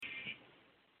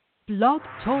Blog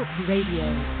Talk Radio.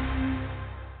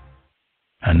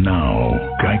 And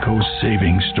now, Geico's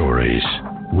Saving Stories.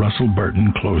 Russell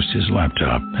Burton closed his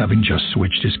laptop, having just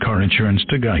switched his car insurance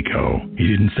to Geico. He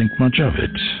didn't think much of it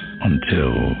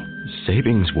until...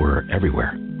 Savings were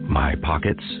everywhere. My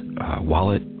pockets,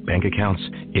 wallet, bank accounts.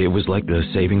 It was like the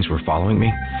savings were following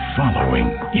me.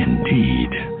 Following, indeed.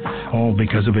 All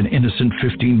because of an innocent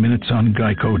 15 minutes on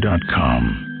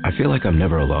Geico.com. I feel like I'm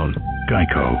never alone.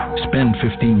 Geico. Spend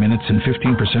 15 minutes and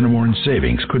 15% or more in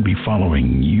savings could be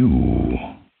following you.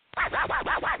 I got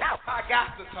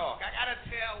to talk. I got to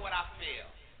tell what I feel.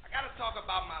 I got to talk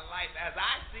about my life as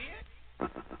I see it.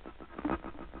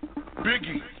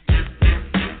 Biggie.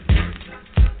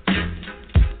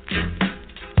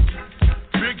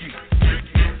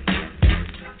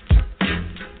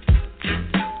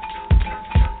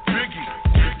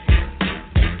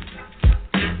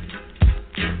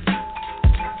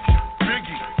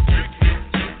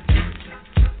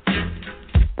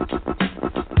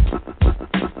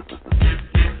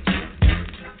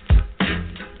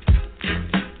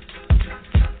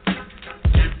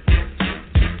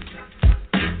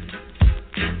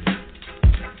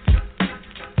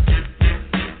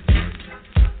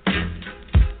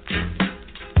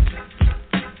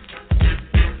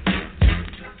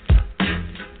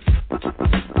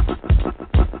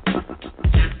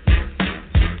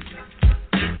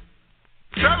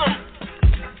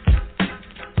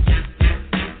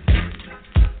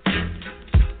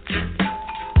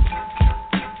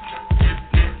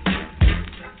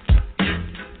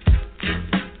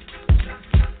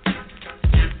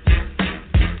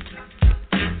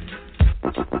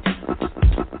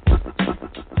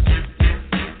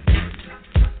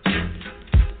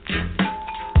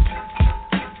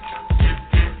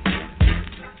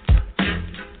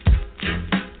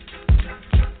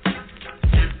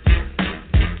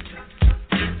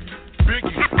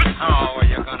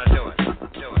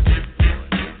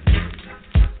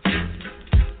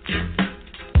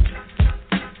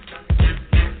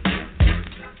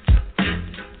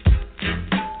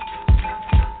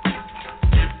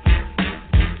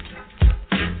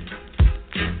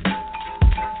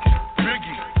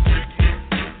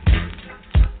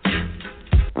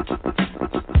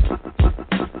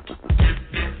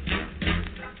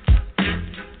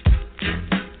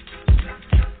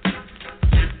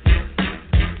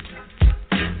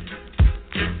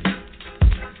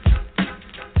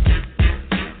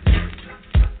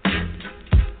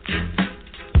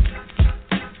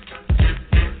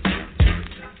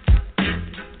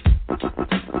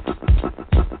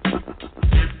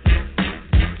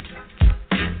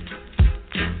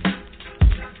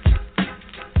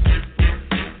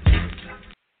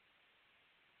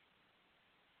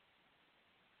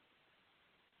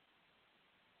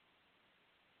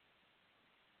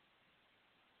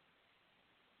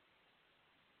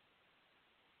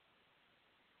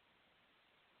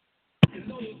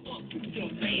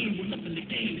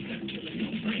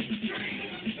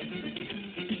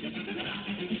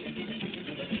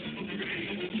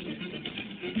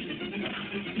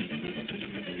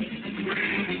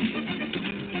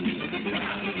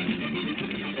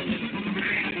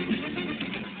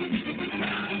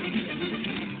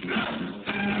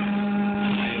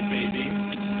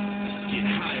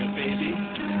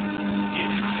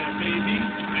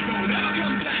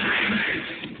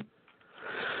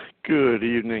 Good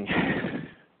evening.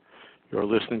 You're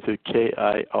listening to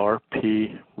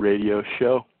KIRP Radio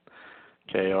Show.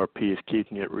 KIRP is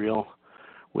keeping it real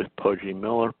with PUDGY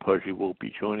Miller. PUDGY will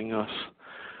be joining us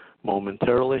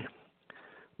momentarily.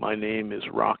 My name is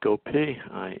Rocco P.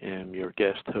 I am your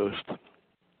guest host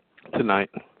tonight.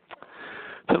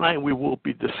 Tonight we will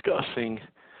be discussing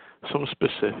some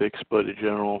specifics, but in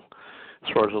general,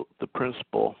 as far as the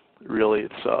principle, really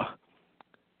it's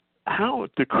how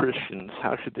do Christians,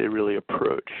 how should they really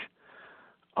approach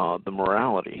the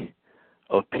morality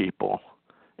of people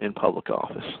in public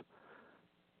office?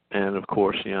 And of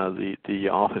course, you know, the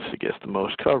office that gets the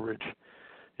most coverage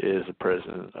is the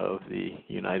President of the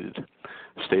United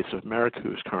States of America,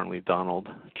 who is currently Donald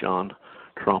John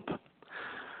Trump.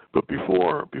 But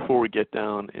before we get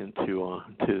down into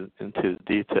the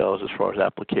details as far as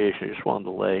application, I just wanted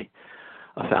to lay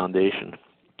a foundation.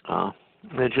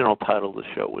 The general title of the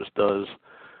show was Does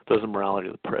the morality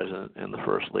of the President and the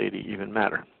First Lady even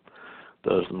matter?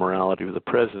 Does the morality of the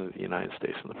President of the United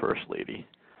States and the First Lady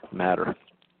matter?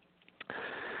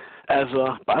 As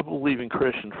a Bible-believing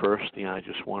Christian, first, I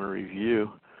just want to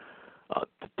review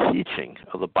the teaching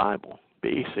of the Bible,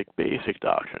 basic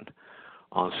doctrine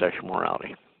on sexual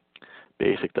morality.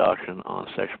 Basic doctrine on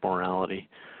sexual morality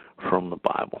from the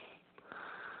Bible.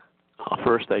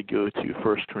 first I go to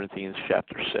 1 Corinthians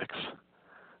chapter 6.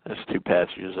 That's two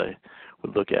passages I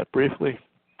would look at briefly.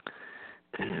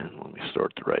 And let me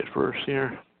start the right verse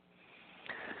here.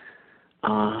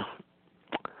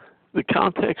 The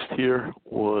context here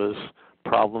was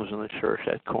problems in the church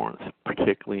at Corinth,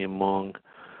 particularly among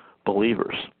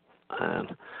believers.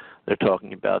 And they're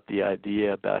talking about the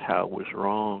idea about how it was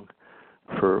wrong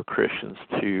for Christians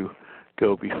to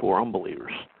go before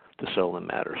unbelievers to settle them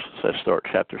matters. So I start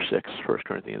chapter 6, 1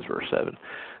 Corinthians verse 7.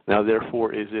 Now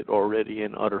therefore is it already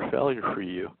an utter failure for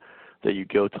you that you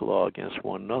go to law against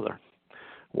one another?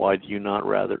 Why do you not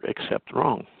rather accept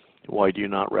wrong? Why do you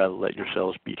not rather let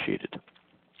yourselves be cheated?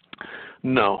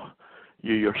 No,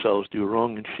 you yourselves do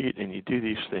wrong and cheat, and you do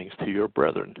these things to your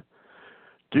brethren.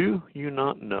 Do you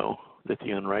not know that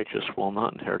the unrighteous will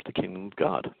not inherit the kingdom of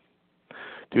God?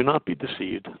 Do not be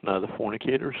deceived, neither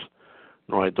fornicators,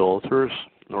 nor idolaters,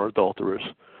 nor adulterers,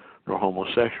 nor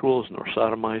homosexuals, nor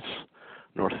sodomites,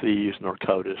 nor thieves, nor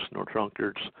covetous, nor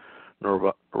drunkards,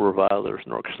 nor revilers,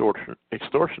 nor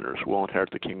extortioners will inherit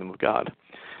the kingdom of God.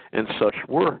 And such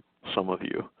were some of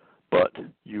you, but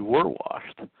you were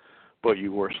washed, but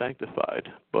you were sanctified,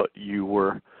 but you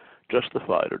were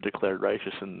justified or declared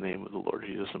righteous in the name of the Lord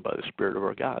Jesus and by the Spirit of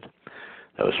our God.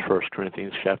 That was 1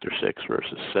 Corinthians chapter 6,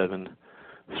 verses 7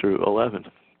 through 11.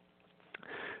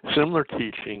 Similar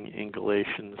teaching in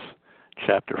Galatians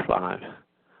chapter 5.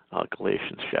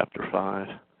 Galatians chapter 5.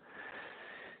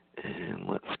 And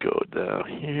let's go down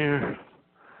here.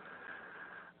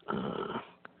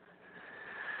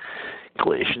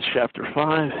 Galatians chapter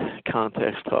 5,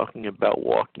 context talking about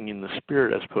walking in the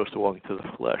Spirit as opposed to walking to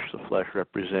the flesh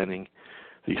representing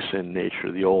the sin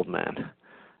nature, the old man.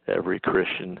 Every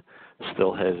Christian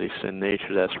still has a sin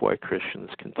nature. That's why Christians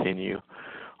continue,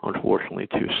 unfortunately,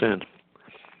 to sin.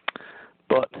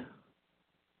 But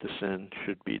the sin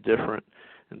should be different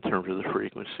in terms of the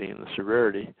frequency and the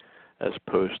severity, as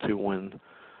opposed to when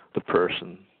the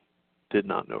person did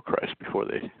not know Christ before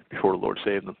the Lord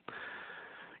saved them.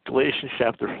 Galatians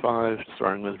chapter 5,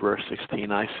 starting with verse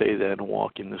 16, I say then,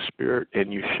 walk in the Spirit,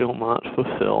 and you shall not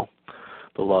fulfill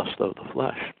the lust of the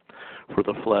flesh. For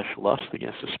the flesh lusts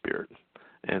against the Spirit,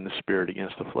 and the Spirit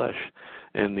against the flesh.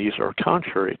 And these are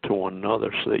contrary to one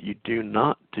another, so that you do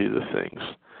not do the things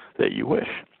that you wish.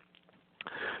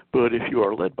 But if you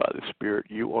are led by the Spirit,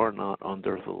 you are not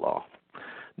under the law.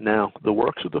 Now, the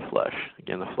works of the flesh,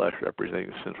 again, the flesh representing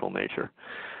the sinful nature.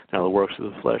 Now, the works of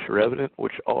the flesh are evident,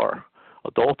 which are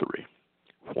adultery,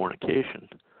 fornication,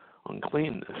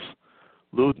 uncleanness,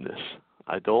 lewdness,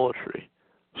 idolatry,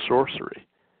 sorcery,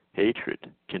 hatred,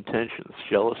 contentions,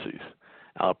 jealousies,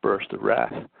 outbursts of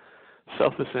wrath,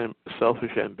 selfish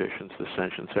ambitions,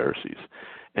 dissensions, heresies,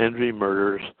 envy,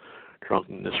 murders,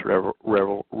 drunkenness,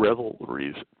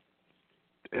 revelries,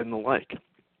 and the like,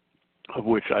 of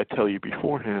which I tell you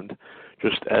beforehand,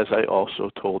 just as I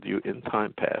also told you in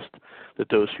time past, that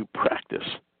those who practice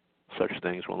such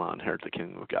things will not inherit the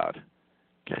kingdom of God.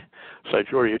 Okay, so I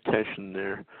draw your attention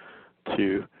there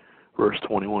to verse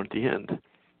 21 at the end,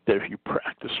 that if you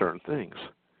practice certain things,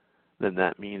 then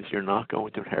that means you're not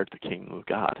going to inherit the kingdom of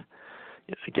God.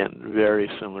 Again, very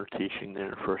similar teaching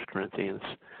there in 1 Corinthians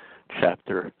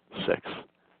chapter 6.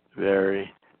 Very,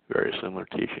 very similar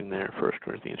teaching there in 1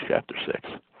 Corinthians chapter 6.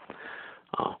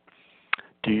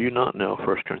 Do you not know,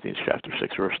 1 Corinthians chapter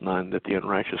 6, verse 9, that the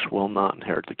unrighteous will not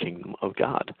inherit the kingdom of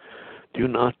God? Do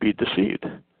not be deceived.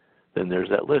 Then there's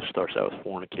that list. Starts out with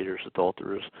fornicators,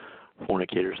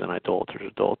 and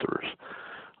adulterers,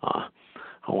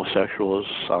 homosexuals,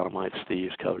 sodomites,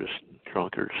 thieves, covetous,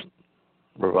 drunkards,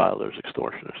 revilers,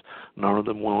 extortioners. None of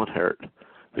them will inherit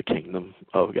the kingdom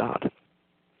of God.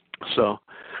 So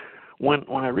when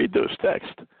I read those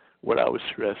texts, what I would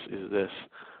stress is this.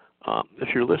 If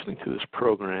you're listening to this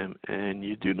program and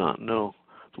you do not know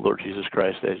the Lord Jesus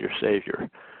Christ as your Savior,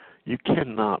 you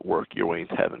cannot work your way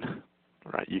into heaven.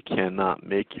 Right? You cannot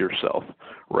make yourself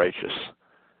righteous.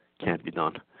 Can't be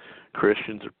done.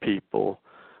 Christians are people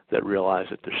that realize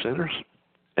that they're sinners,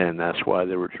 and that's why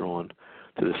they were drawn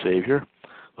to the Savior.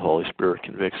 The Holy Spirit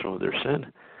convicts them of their sin,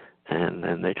 and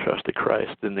then they trusted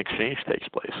Christ. Then the exchange takes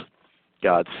place.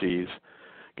 God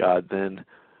then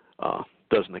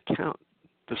doesn't account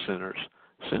the sinners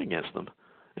sin against them.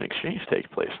 An exchange takes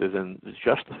place. They're then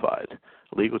justified.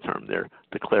 A legal term there,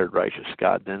 declared righteous.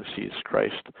 God then sees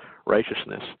Christ's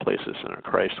righteousness, places in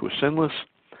Christ was sinless.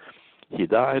 He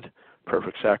died,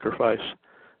 perfect sacrifice.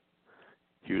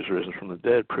 He was risen from the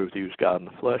dead, proved he was God in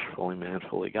the flesh, fully man,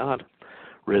 fully God.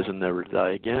 Risen, never to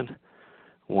die again.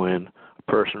 When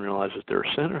a person realizes they're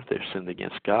a sinner, they've sinned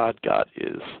against God. God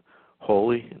is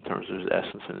holy in terms of his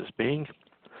essence and his being,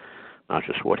 not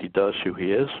just what he does, who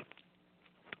he is.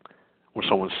 When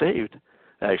someone's saved,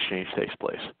 that exchange takes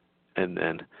place, and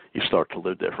then you start to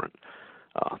live different.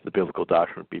 The biblical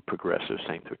doctrine would be progressive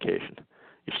sanctification.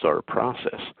 You start a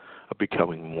process of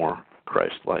becoming more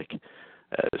Christ-like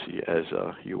as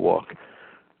you walk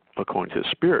according to the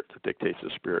Spirit that dictates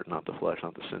the Spirit, not the flesh,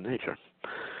 not the sin nature.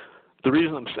 The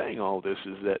reason I'm saying all this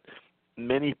is that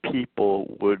many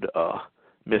people would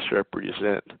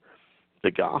misrepresent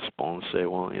the gospel and say,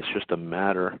 well, it's just a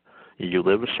matter, you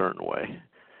live a certain way,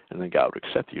 and then God would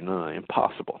accept you. No,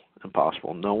 impossible.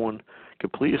 No one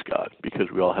could please God because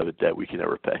we all have a debt we can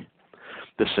never pay.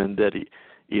 The sin debt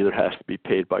either has to be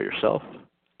paid by yourself,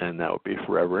 and that would be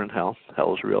forever in hell.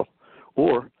 Hell is real.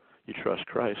 Or you trust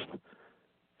Christ,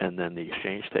 and then the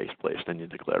exchange takes place, then you're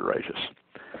declared righteous.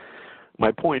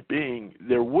 My point being,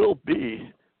 there will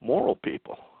be moral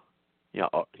people,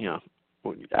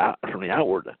 from the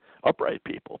outward, upright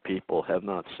people. People have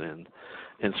not sinned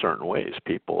in certain ways.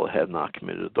 People have not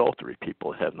committed adultery.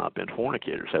 People have not been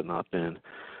fornicators, have not been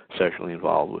sexually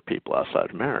involved with people outside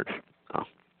of marriage.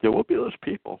 There will be those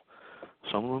people,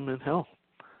 some of them in hell,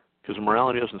 because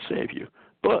morality doesn't save you.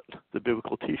 But the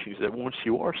biblical teaching is that once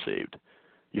you are saved,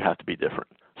 you have to be different.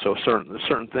 So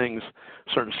certain things,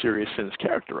 certain serious sins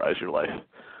characterize your life.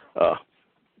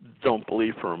 Don't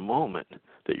believe for a moment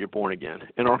that you're born again.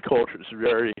 In our culture, it's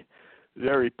very,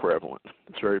 very prevalent.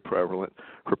 It's very prevalent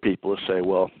for people to say,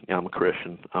 well, I'm a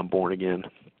Christian, I'm born again,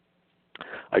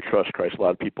 I trust Christ. A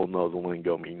lot of people know the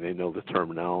lingo, meaning they know the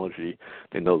terminology,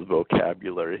 they know the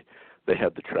vocabulary, they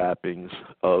have the trappings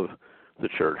of the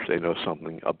church, they know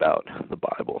something about the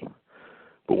Bible.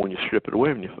 But when you strip it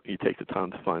away and you take the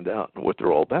time to find out what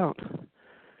they're all about,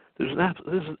 there's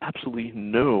absolutely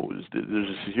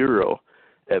there's zero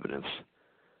evidence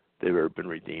they've ever been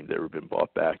redeemed, they've ever been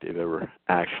bought back, they've ever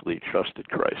actually trusted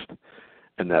Christ.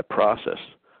 And that process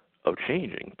of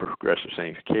changing, progressive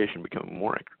sanctification, becoming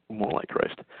more like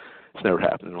Christ, it's never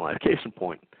happened in their life. Case in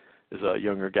point is a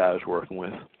younger guy I was working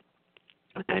with,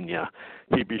 and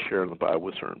he'd be sharing the Bible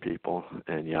with certain people,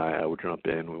 and I would jump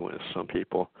in, we went with some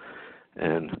people,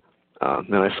 and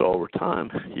then I saw over time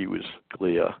he was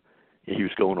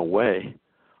going away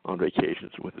on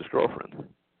vacations with his girlfriend.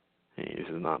 He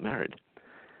was not married.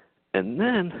 And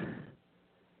then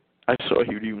I saw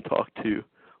he would even talk to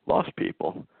lost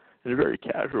people in a very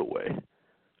casual way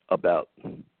about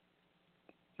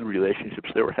the relationships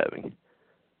they were having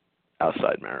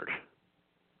outside marriage.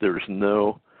 There was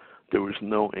no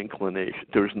inclination,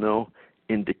 there was no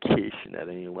indication at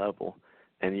any level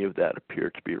any of that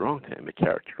appeared to be wrong to him. It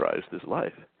characterized his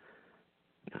life.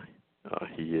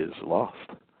 He is lost.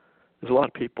 There's a lot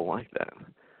of people like that.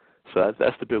 So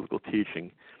that's the biblical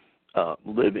teaching.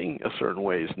 Living a certain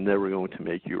way is never going to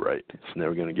make you right. It's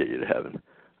never going to get you to heaven.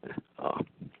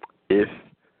 If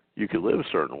you could live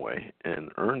a certain way and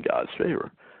earn God's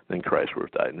favor, then Christ would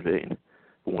have died in vain.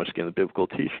 But once again, the biblical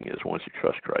teaching is once you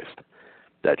trust Christ,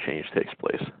 that change takes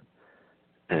place,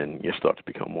 and you start to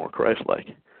become more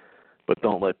Christ-like. But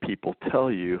don't let people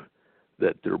tell you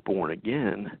that they're born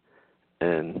again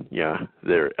and,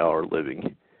 they are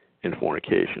living in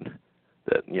fornication,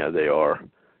 that, they are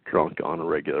drunk on a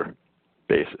regular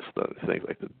basis, things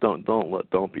like that.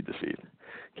 Don't be deceived.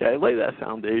 Okay, I lay that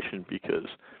foundation because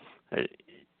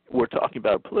we're talking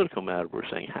about a political matter. We're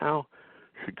saying, how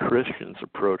should Christians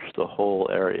approach the whole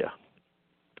area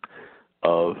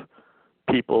of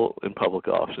people in public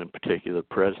office, in particular the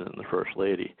president and the first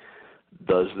lady?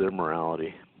 Does their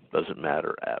morality, does it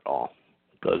matter at all?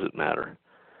 Does it matter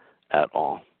at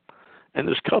all? And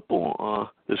there's a couple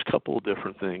of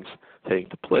different things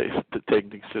taking place to take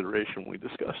into consideration when we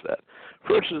discuss that.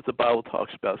 First is the Bible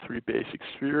talks about three basic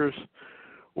spheres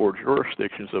or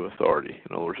jurisdictions of authority.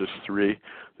 In other words,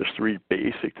 there's three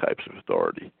basic types of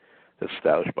authority that's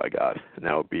established by God, and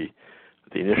that would be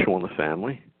the initial one, the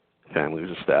family. The family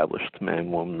was established, man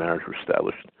and woman marriage was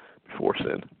established before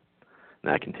sin, and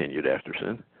that continued after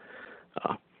sin.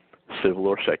 Civil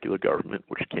or secular government,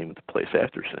 which came into place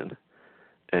after sin,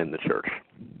 and the church.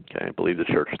 Okay, I believe the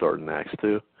church started in Acts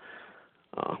 2.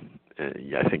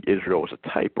 I think Israel was a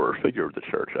type or a figure of the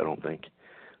church. I don't think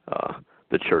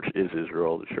the church is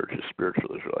Israel. The church is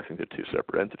spiritual Israel. I think they're two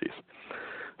separate entities.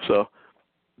 So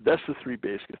that's the three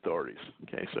basic authorities.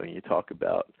 Okay, so you talk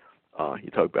about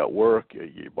work.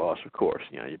 Your boss, of course.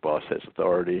 Your boss has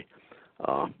authority.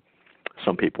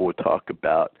 Some people would talk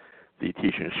about the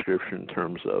teaching of Scripture in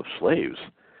terms of slaves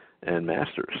and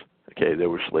masters. Okay, there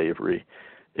was slavery.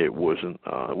 It wasn't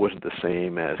the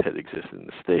same as had existed in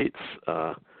the States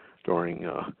during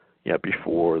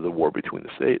before the war between the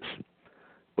states.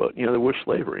 But there was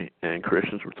slavery, and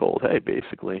Christians were told, hey,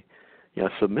 basically,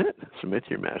 submit to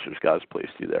your masters. God's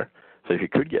placed you there. So if you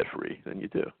could get free, then you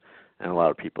do. And a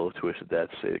lot of people have twisted that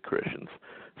to say that Christians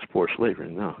support slavery.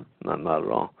 No, not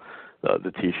at all.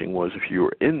 The teaching was if you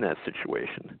were in that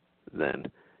situation,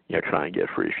 then try and get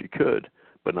free if you could,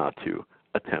 but not to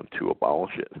attempt to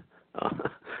abolish it,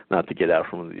 not to get out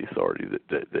from the authority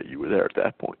that you were there at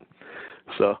that point.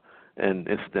 So, and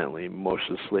incidentally, most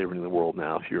of the slavery in the world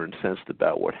now, if you're incensed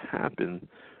about what happened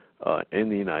in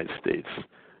the United States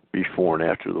before and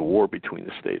after the war between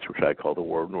the states, which I call the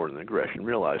War of Northern Aggression,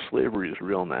 realize slavery is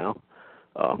real now.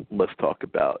 Let's talk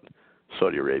about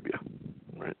Saudi Arabia,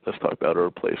 right? Let's talk about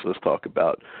other places. Let's talk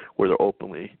about where they're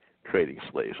openly trading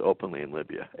slaves, openly in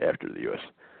Libya after the U.S.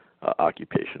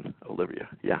 Occupation of Libya.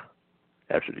 Yeah,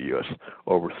 after the U.S.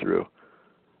 overthrew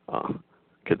Muammar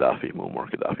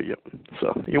Gaddafi. Yep.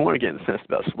 So you want to get incensed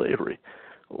about slavery.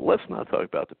 Let's not talk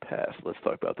about the past. Let's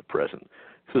talk about the present.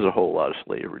 There's a whole lot of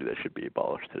slavery that should be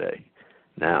abolished today,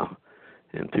 now,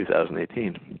 in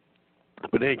 2018.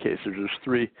 But in any case, there's just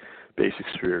three basic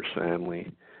spheres: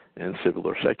 family and civil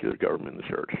or secular government in the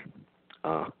church.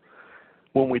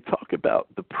 When we talk about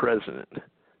the president,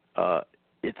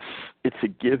 it's a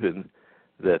given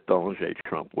that Donald J.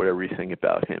 Trump, whatever you think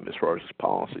about him as far as his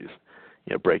policies,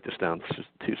 break this down to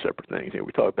two separate things.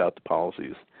 We talk about the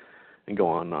policies and go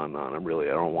on and on and on. I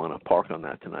don't want to park on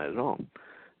that tonight at all.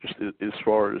 Just as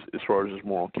far as his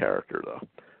moral character, though,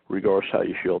 regardless how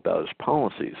you feel about his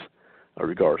policies,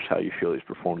 regardless how you feel he's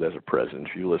performed as a president.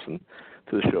 If you listen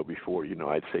to the show before,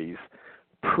 I'd say he's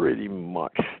pretty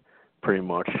much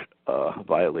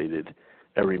violated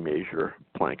every major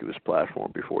plank of his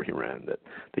platform before he ran. That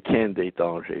the candidate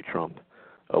Donald J. Trump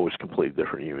was a completely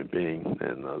different human being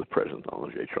than the president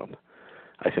Donald J. Trump.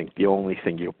 I think the only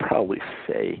thing you'll probably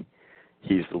say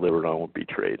he's delivered on would be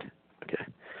trade. Okay,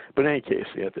 but in any case,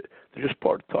 the just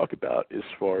part to talk about as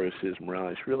far as his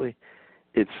morality is really,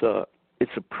 it's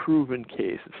a proven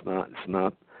case. It's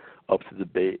not up to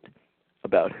debate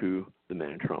about who the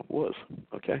man Trump was.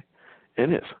 Okay,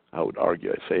 and is. I would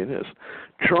argue, I'd say it is.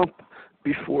 Trump,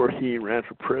 before he ran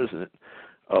for president,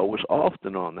 was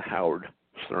often on the Howard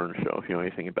Stern show. If you know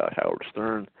anything about Howard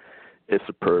Stern, it's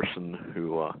a person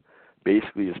who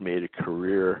basically has made a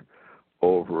career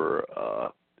over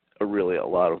really a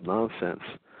lot of nonsense,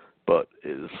 but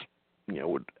is,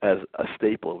 as a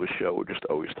staple of his show, would just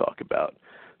always talk about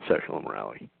sexual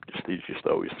immorality. He'd just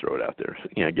always throw it out there.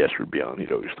 I guess would be on.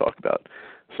 He'd always talk about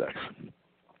sex.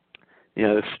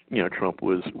 Trump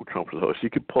was the host. You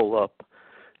could pull up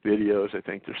videos. I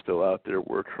think they're still out there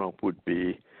where Trump would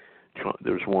be.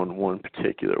 There was one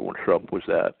particular when Trump was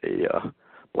at a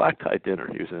black tie dinner.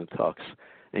 He was in a tux,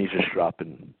 and he's just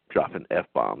dropping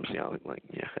F-bombs,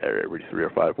 every 3 or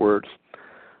 5 words.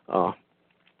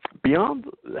 Beyond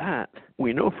that,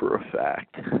 we know for a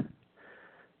fact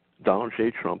Donald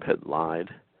J. Trump had lied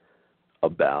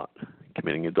about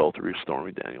committing adultery with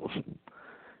Stormy Daniels.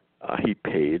 He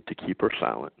paid to keep her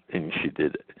silent, and she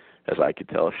did, as I could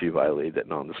tell, she violated that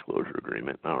non-disclosure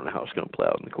agreement. I don't know how it's going to play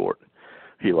out in the court.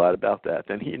 He lied about that.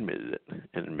 Then he admitted it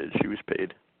and admitted she was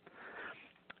paid.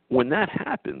 When that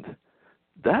happened,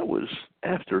 that was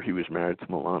after he was married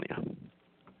to Melania.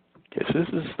 Okay, so this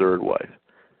is his third wife.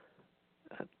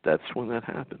 That's when that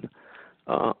happened.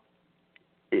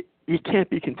 It can't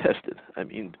be contested. I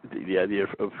mean, the idea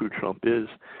of who Trump is,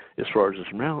 as far as his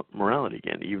morality,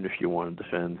 again, even if you want to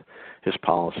defend his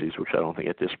policies, which I don't think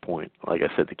at this point, like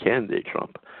I said, the candidate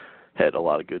Trump had a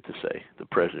lot of good to say. The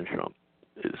president Trump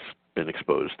has been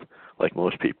exposed, like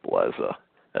most people, as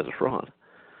a fraud.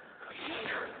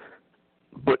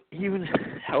 But even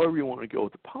however you want to go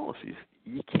with the policies,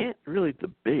 you can't really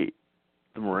debate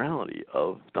the morality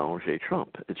of Donald J.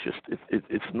 Trump. It's just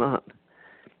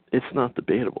it's not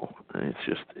debatable.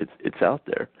 It's out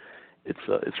there.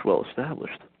 It's well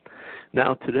established.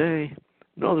 Now today,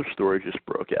 another story just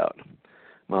broke out.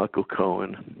 Michael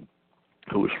Cohen,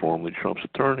 who was formerly Trump's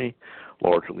attorney,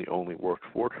 largely only worked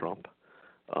for Trump,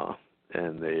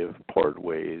 and they have parted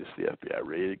ways. The FBI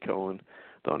raided Cohen.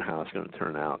 Don't know how it's going to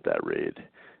turn out. That raid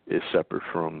is separate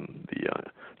from the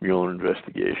Mueller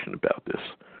investigation about this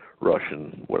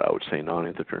Russian, what I would say,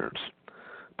 non-interference.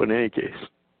 But in any case,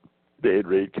 they had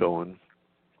raided Cohen.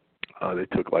 They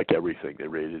took like everything. They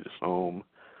raided his home,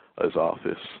 his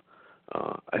office,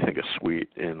 I think a suite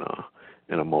in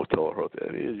a motel or hotel.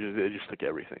 They just took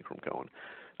everything from Cohen.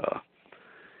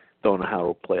 Don't know how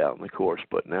it'll play out in the course,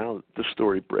 but now the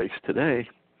story breaks today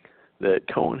that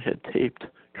Cohen had taped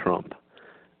Trump,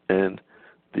 and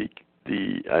I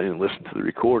didn't listen to the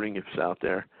recording if it's out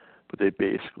there, but they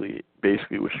basically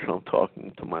was Trump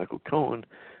talking to Michael Cohen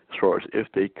as far as if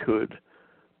they could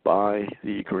buy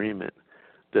the agreement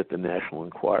that the National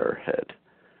Enquirer had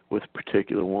with a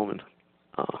particular woman.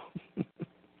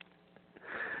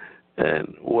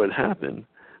 And what happened?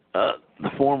 The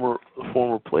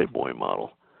former Playboy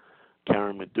model,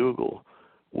 Karen McDougal,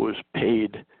 was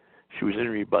paid. She was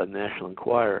interviewed by the National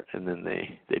Enquirer, and then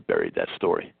they buried that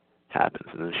story. Happens,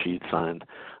 and then she signed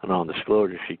a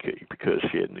non-disclosure. Because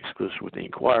she had an exclusive with the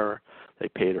Enquirer. They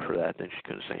paid her for that. Then she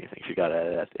couldn't say anything. She got out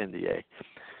of that NDA,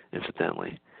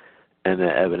 incidentally. And then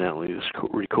evidently, this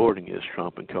recording is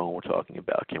Trump and Cohen were talking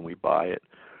about, can we buy it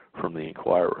from the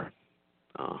Enquirer?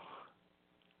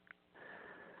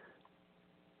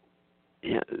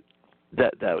 Yeah,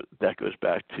 that goes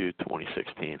back to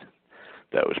 2016.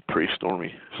 That was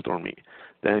pre-Stormy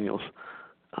Daniels.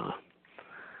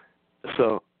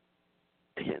 So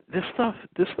yeah, this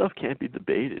stuff can't be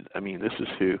debated. I mean, this is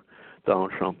who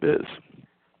Donald Trump is.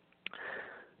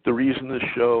 The reason this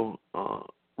show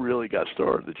really got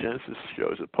started, the genesis of the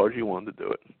show, is that Pudgy wanted to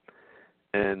do it,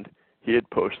 and he had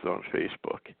posted on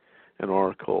Facebook an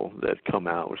article that had come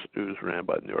out. It was ran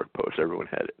by the New York Post. Everyone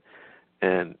had it,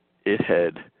 and it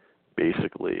had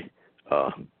basically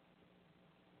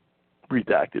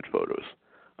redacted photos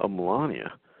of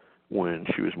Melania when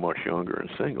she was much younger and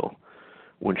single,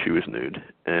 when she was nude,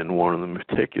 and one of them in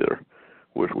particular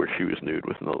was where she was nude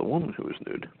with another woman who was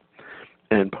nude.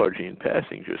 And Pudgy in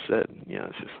passing just said,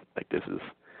 it's just like this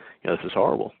is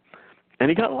horrible. And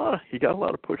he got a lot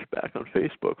of pushback on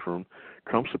Facebook from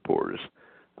Trump supporters.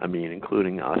 I mean,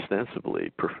 including ostensibly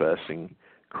professing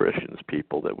Christians,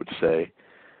 people that would say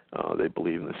they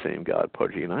believe in the same God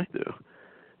Pudgy and I do,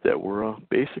 that were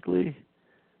basically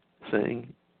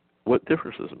saying, what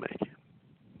difference does it make?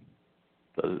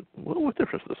 What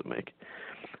difference does it make?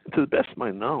 To the best of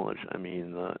my knowledge, I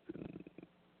mean,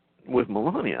 with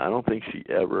Melania, I don't think she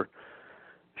ever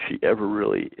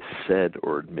really said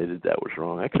or admitted that was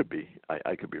wrong. I could be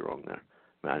wrong there.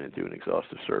 I didn't do an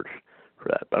exhaustive search for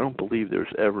that, but I don't believe there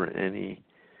was ever any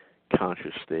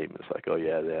conscious statements like, "Oh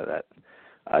yeah, that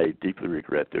I deeply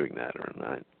regret doing that," or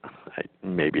I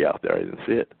maybe out there I didn't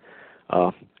see it.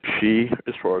 She,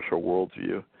 as far as her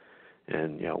worldview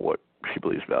and what she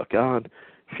believes about God,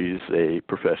 she's a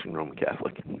professing Roman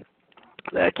Catholic.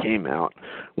 That came out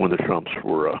when the Trumps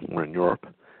were in Europe,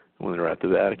 when they were at the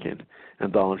Vatican.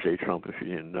 And Donald J. Trump, if you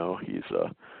didn't know, he's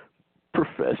a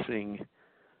professing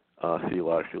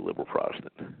theologically liberal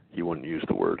Protestant. He wouldn't use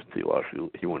the word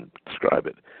theologically, he wouldn't describe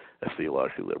it as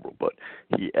theologically liberal, but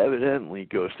he evidently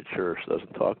goes to church,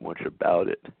 doesn't talk much about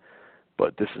it.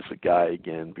 But this is a guy,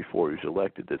 again, before he was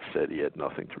elected, that said he had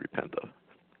nothing to repent of.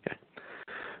 Okay.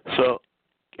 So,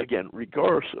 again,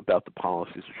 regardless about the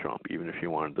policies of Trump, even if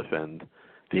you want to defend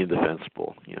the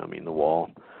indefensible, the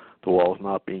wall is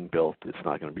not being built. It's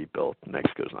not going to be built.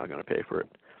 Mexico's not going to pay for it.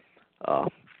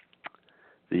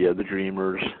 The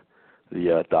Dreamers,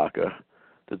 the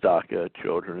DACA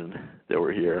children that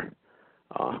were here,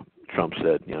 Trump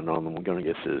said, none of them are going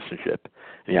to get citizenship,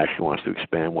 and he actually wants to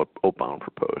expand what Obama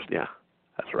proposed. Yeah,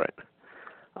 that's right.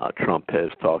 Trump has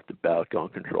talked about gun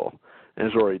control and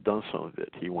has already done some of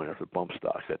it. He went after bump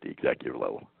stocks at the executive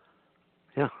level.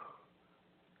 Yeah.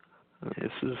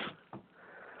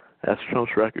 That's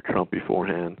Trump's record. Trump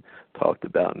beforehand talked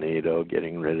about NATO,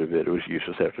 getting rid of it. It was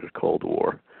useless after the Cold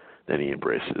War. Then he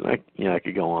embraced it. And I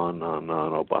could go on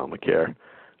Obamacare.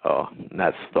 And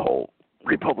that's the whole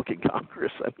Republican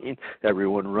Congress. I mean,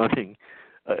 everyone running,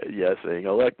 saying,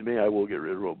 elect me, I will get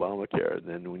rid of Obamacare. And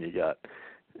then when you got,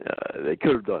 they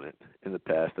could have done it in the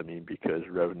past. I mean, because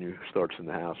revenue starts in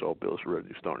the House, all bills for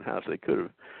revenue start in the House. They could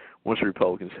have, once the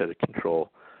Republicans had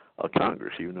control of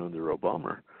Congress, even under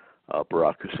Obama,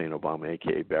 Barack Hussein Obama,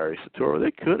 a.k.a. Barry Soetoro,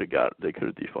 they could have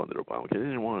defunded Obamacare. They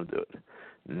didn't want to do it.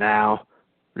 Now,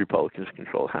 Republicans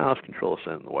control the House, control the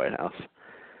Senate and the White House.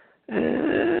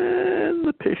 And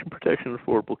the Patient Protection and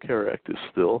Affordable Care Act is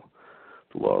still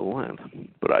the law of the land.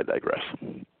 But I digress.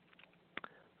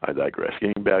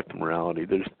 Getting back to morality,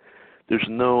 it's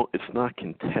not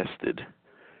contested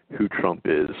who Trump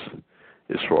is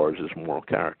as far as his moral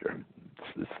character.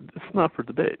 It's not for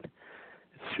debate.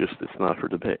 It's not for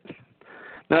debate.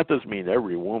 Now, that doesn't mean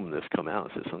every woman that's come out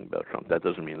and said something about Trump. That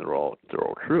doesn't mean they're all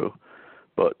true.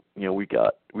 But we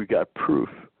got proof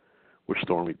with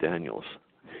Stormy Daniels.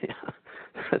 Yeah,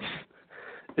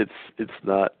 it's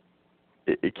not.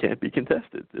 It can't be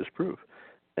contested. There's proof.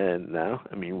 And now,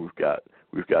 I mean, we've got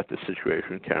this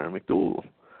situation with Karen McDougal.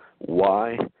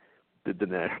 Why did the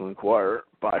National Enquirer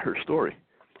buy her story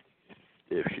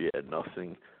if she had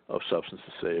nothing of substance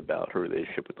to say about her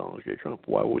relationship with Donald J. Trump?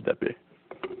 Why would that be?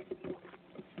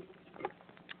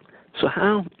 So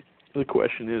the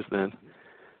question is then,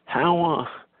 how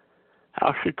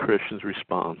should Christians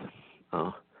respond?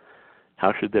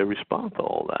 How should they respond to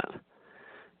all that?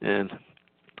 And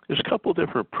There's a couple of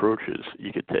different approaches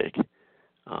you could take.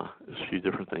 There's a few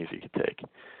different things you could take.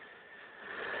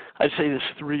 I'd say there's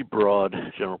three broad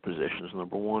general positions.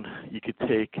 Number one, you could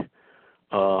take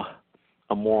a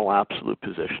moral absolute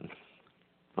position.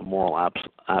 A moral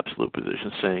absolute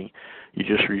position saying you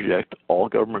just reject all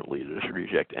government leaders,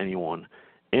 reject anyone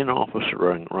in office or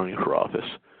running for office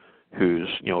who's,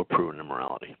 proven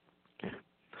immorality. Okay?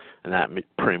 And that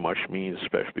pretty much means,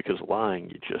 especially because of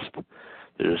lying,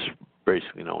 there's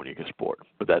basically no one you can support.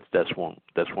 But that's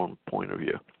one point of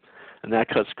view. And that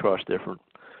cuts across different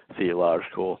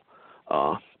theological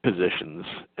positions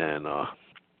and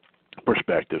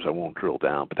perspectives. I won't drill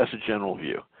down, but that's a general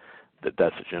view.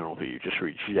 That's a general view. You just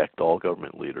reject all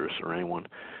government leaders or anyone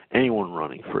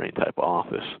running for any type of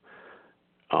office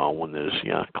when there's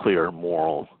clear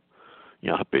moral,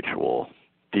 habitual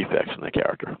defects in the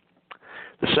character.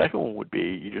 The second one would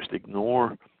be you just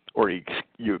ignore or you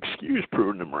excuse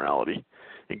proven immorality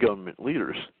in government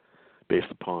leaders based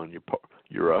upon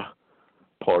your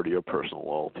party or personal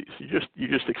loyalties. You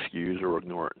just excuse or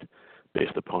ignore it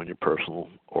based upon your personal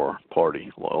or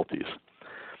party loyalties.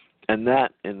 And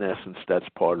that, in essence, that's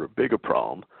part of a bigger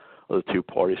problem of the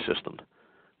two-party system,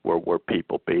 where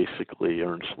people basically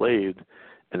are enslaved,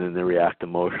 and then they react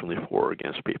emotionally for or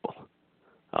against people.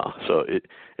 So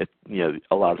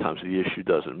a lot of times the issue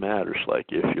doesn't matter. It's like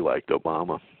if you liked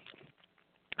Obama,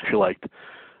 if you liked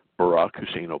Barack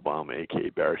Hussein Obama,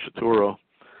 a.k.a. Barry Soetoro,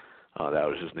 that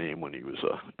was his name when he was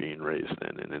being raised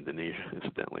in Indonesia,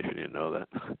 incidentally, if you didn't know that.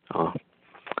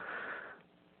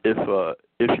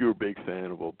 If you're a big fan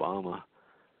of Obama,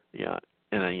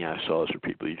 and I saw this for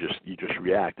people, you just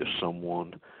react if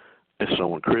someone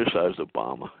criticized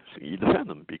Obama, so you defend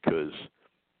them because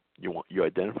you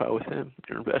identify with him,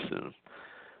 you're invested in him.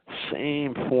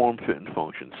 Same form, fit, and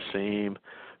function, same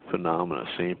phenomena,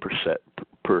 same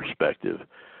perspective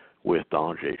with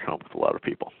Donald J. Trump with a lot of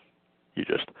people.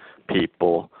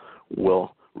 People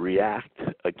will react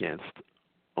against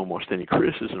almost any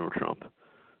criticism of Trump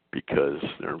because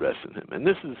they're invested in him. And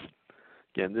this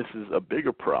is a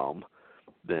bigger problem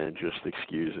than just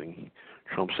excusing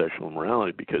Trump's sexual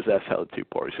immorality, because that's how the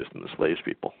two-party system enslaves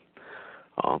people.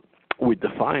 We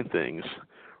define things,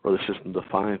 or the system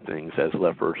defines things as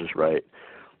left versus right,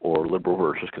 or liberal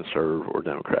versus conservative, or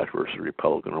Democrat versus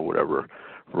Republican, or whatever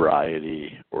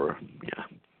variety or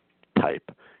type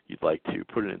you'd like to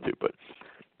put it into. But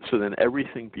so then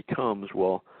everything becomes,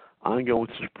 well, I'm going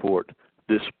to support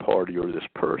this party or this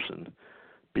person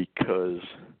because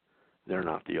they're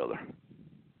not the other.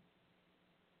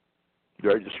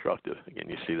 Very destructive. Again,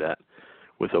 you see that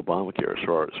with Obamacare as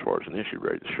far as an issue,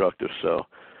 very destructive. So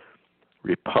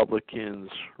Republicans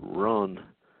run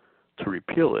to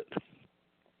repeal it,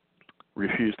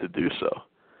 refuse to do so,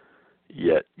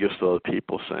 yet just other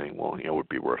people saying, well, it would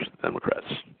be worse than Democrats.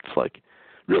 It's like,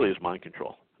 really is mind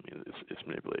control. I mean, it's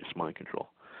manipulated. It's mind control.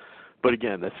 But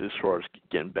again, that's as far as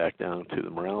getting back down to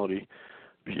the morality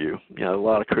view. A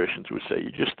lot of Christians would say you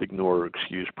just ignore or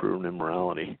excuse proven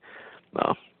immorality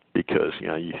because,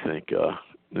 you think,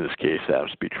 in this case, it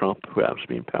happens to be Trump who happens to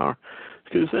be in power,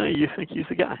 because you think he's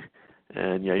the guy.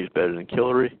 And, he's better than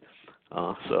Hillary.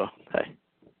 So, hey,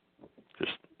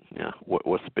 just,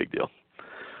 what's the big deal?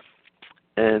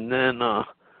 And then,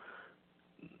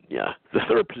 the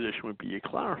third position would be you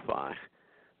clarify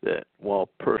that while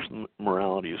personal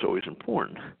morality is always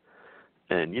important,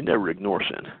 and you never ignore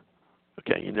sin.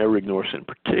 Okay, you never ignore sin,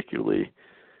 particularly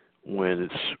when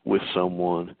it's with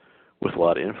someone with a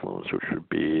lot of influence, which would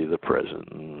be the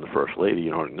president and the first lady. You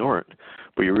don't ignore it,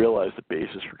 but you realize the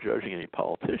basis for judging any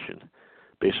politician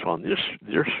based on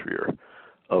their sphere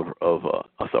of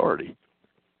authority,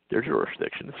 their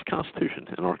jurisdiction. It's the Constitution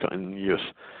in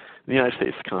the United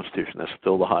States. The Constitution, that's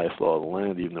still the highest law of the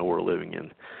land, even though we're living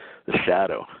in the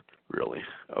shadow, really,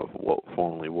 of what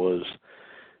formerly was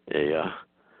a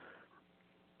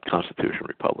constitutional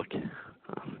republic.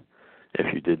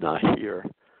 If you did not hear,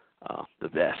 the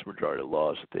vast majority of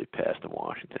laws that they passed in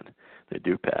Washington, they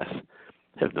do pass,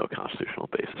 have no constitutional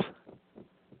basis.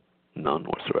 None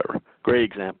whatsoever. Great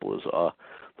example is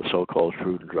the so-called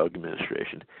Food and Drug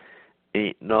Administration.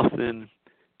 Ain't nothing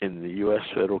in the U.S.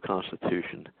 federal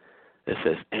Constitution that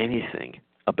says anything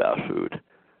about food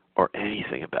or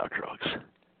anything about drugs.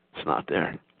 It's not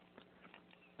there.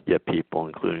 Yet people,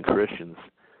 including Christians,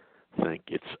 think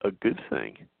it's a good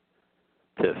thing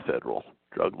to have federal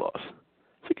drug laws.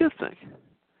 It's a good thing.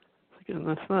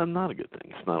 That's not a good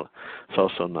thing. It's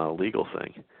also not a legal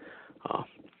thing.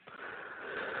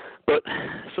 But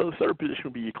so the third position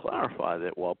would be you clarify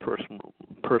that while personal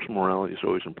morality is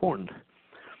always important,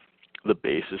 the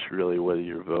basis really, whether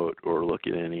you vote or look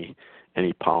at any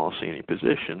policy, any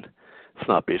position, It's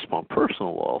not based upon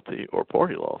personal loyalty or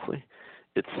party loyalty.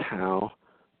 It's how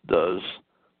does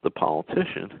the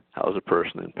politician, how is a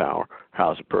person in power,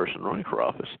 how is a person running for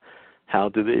office, how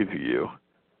do they view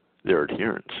their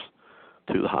adherence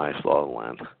to the highest law of the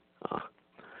land?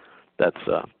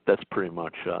 That's pretty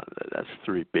much that's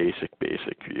three basic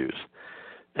views.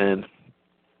 And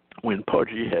when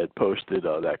Pudgy had posted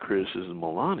that criticism of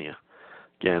Melania,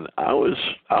 again, I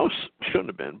shouldn't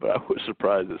have been, but I was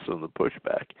surprised at some of the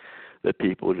pushback that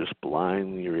people were just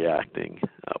blindly reacting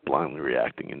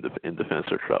in defense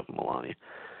of Trump and Melania.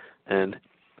 And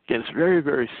again, it's very,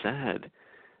 very sad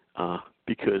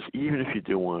because even if you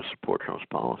do want to support Trump's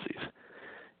policies,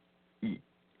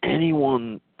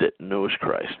 anyone that knows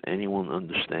Christ, anyone that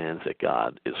understands that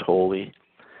God is holy,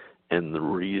 and the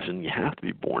reason you have to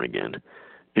be born again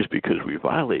is because we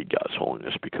violated God's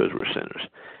holiness because we're sinners,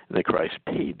 and that Christ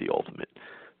paid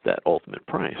that ultimate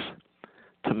price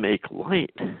to make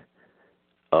light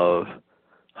of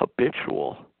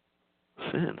habitual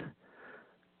sin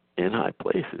in high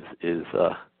places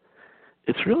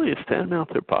it's tantamount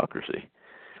to hypocrisy.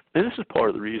 And this is part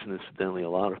of the reason, incidentally, a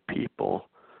lot of people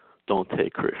don't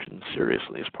take Christians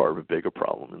seriously as part of a bigger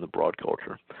problem in the broad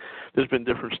culture. There's been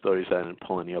different studies I didn't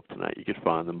pull any up tonight. You could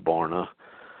find them. Barna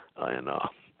and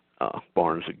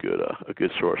Barna's a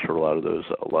good source for a lot of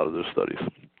those studies.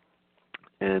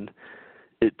 And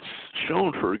it's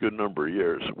shown for a good number of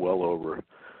years, well over a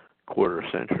quarter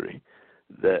century,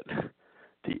 that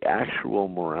the actual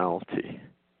morality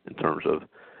in terms of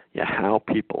how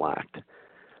people act,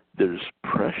 there's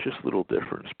precious little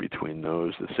difference between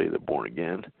those that say they're born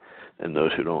again and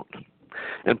those who don't.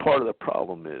 And part of the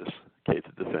problem is, to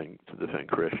defend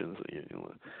Christians,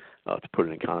 to put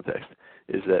it in context,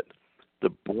 is that the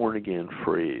born again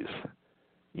phrase,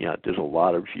 there's a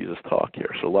lot of Jesus talk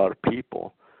here. So a lot of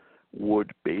people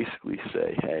would basically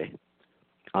say, hey,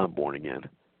 I'm born again.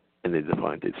 And they'd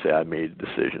say, I made a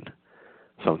decision,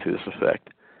 something to this effect,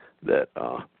 that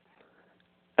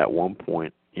at one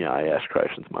point, I asked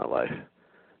Christ into my life,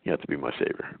 to be my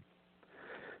Savior.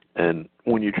 And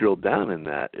when you drill down in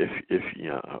that, if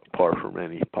apart from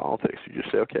any politics, you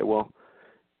just say, okay, well,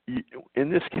 in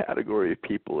this category of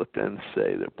people that then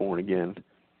say they're born again,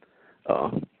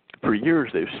 for years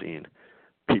they've seen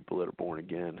people that are born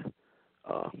again,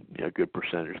 a good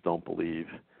percentage don't believe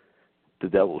the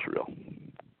devil's real.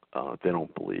 They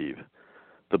don't believe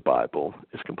the Bible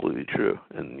is completely true,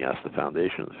 and that's the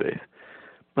foundation of the faith.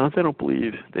 They don't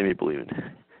believe, they may believe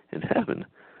in heaven,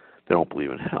 they don't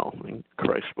believe in hell. I mean,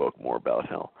 Christ spoke more about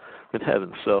hell than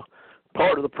heaven. So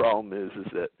part of the problem is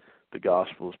that the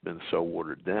gospel has been so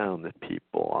watered down that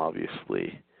people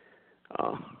obviously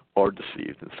are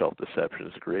deceived, and self-deception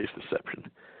is the greatest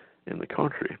deception in the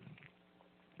country.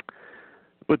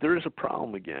 But there is a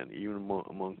problem again, even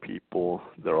among people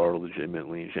that are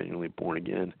legitimately and genuinely born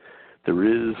again. There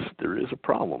is a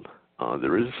problem.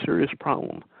 There is a serious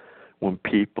problem when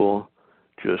people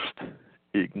just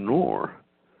ignore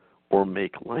or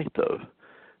make light of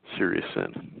serious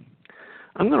sin.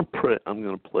 I'm going to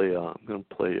play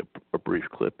a brief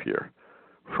clip here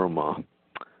from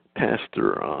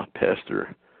Pastor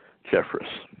Jeffress.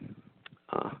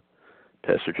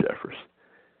 Pastor Jeffress.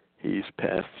 He's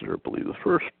pastor, I believe, the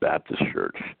First Baptist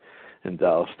Church in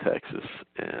Dallas, Texas.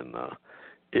 And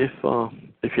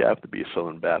if you have to be a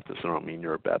Southern Baptist, I don't mean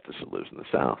you're a Baptist that lives in the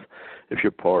South. If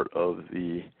you're part of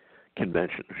the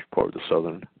convention, if you're part of the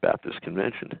Southern Baptist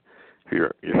Convention, if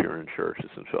you're in church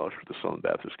that's in fellowship with the Southern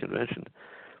Baptist Convention,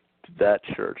 that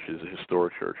church is a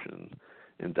historic church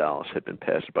in Dallas, had been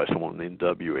pastored by someone named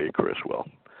W.A. Criswell.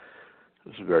 It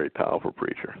was a very powerful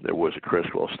preacher. There was a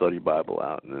Criswell Study Bible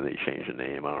out, and then they changed the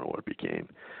name. I don't know what it became.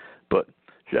 But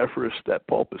Jeffress, that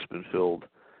pulpit's been filled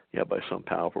by some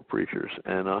powerful preachers.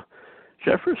 And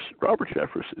Robert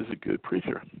Jeffress is a good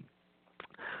preacher.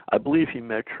 I believe he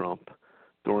met Trump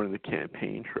during the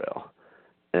campaign trail.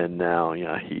 And now,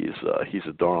 he's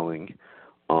a darling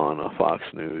on Fox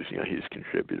News. He's a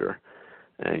contributor.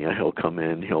 And, he'll come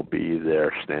in, he'll be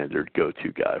their standard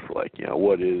go-to guy for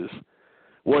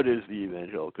what is the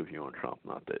evangelical view on Trump?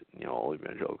 Not that all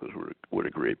evangelicals would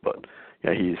agree, but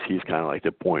he's kind of like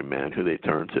the point man who they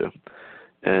turn to.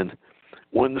 And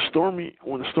when the Stormy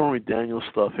Daniels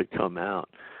stuff had come out,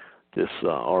 this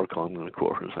article I'm going to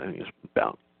quote from, I think it's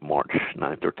about March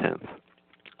 9th or 10th.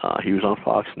 He was on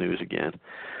Fox News again.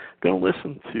 Going to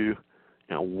listen to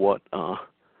what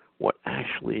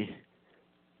actually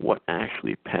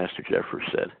Pastor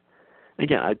Jeffress said.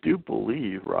 Again, I do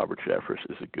believe Robert Jeffress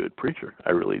is a good preacher.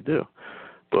 I really do.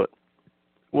 But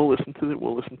we'll listen to the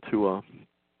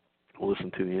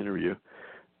interview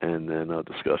and then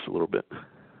discuss a little bit.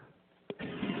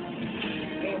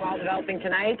 Meanwhile, developing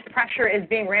tonight. Pressure is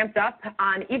being ramped up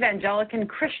on evangelical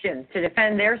Christians to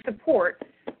defend their support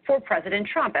for President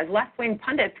Trump, as left-wing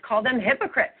pundits call them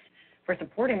hypocrites for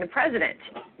supporting the president,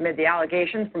 amid the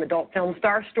allegations from adult film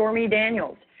star Stormy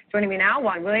Daniels. Joining me now,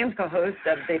 Juan Williams, co-host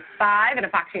of The Five and a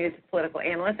Fox News political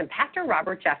analyst, and Pastor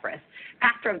Robert Jeffress,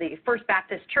 pastor of the First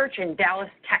Baptist Church in Dallas,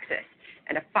 Texas,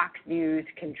 and a Fox News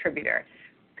contributor.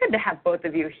 Good to have both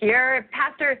of you here.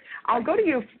 Pastor, I'll go to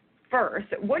you first.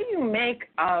 What do you make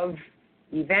of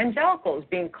evangelicals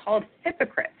being called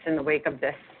hypocrites in the wake of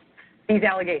these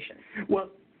allegations?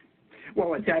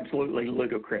 Well, it's absolutely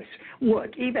ludicrous.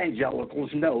 Look, evangelicals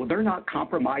know they're not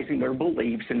compromising their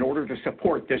beliefs in order to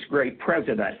support this great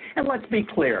president. And let's be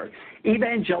clear,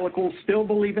 evangelicals still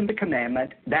believe in the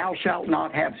commandment, thou shalt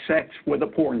not have sex with a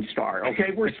porn star.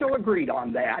 Okay, we're still agreed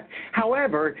on that.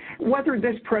 However, whether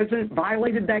this president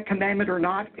violated that commandment or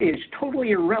not is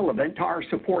totally irrelevant to our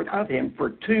support of him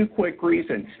for two quick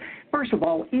reasons. First of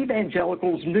all,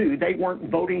 evangelicals knew they weren't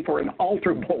voting for an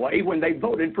altar boy when they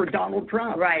voted for Donald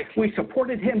Trump. Right. We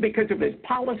supported him because of his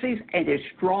policies and his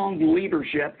strong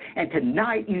leadership. And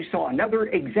tonight you saw another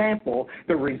example,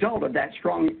 the result of that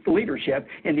strong leadership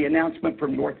in the announcement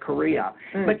from North Korea.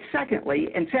 But secondly,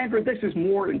 and Sandra, this is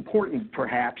more important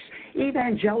perhaps,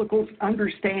 evangelicals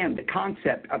understand the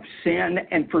concept of sin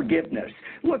and forgiveness.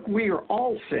 Look, we are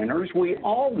all sinners. We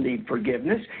all need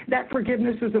forgiveness. That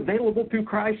forgiveness is available through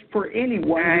Christ for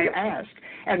anyone who asks.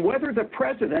 And whether the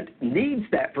president needs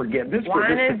that forgiveness for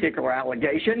this particular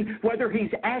allegation, whether he's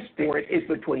asked for it, is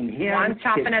between him, his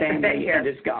family, and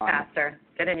his God. Pastor,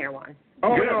 get in here, Juan.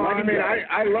 Oh, no, I mean,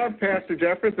 I love Pastor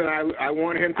Jeffress, and I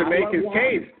want him to make his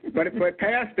case. But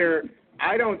Pastor,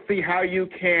 I don't see how you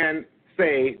can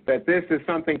say that this is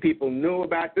something people knew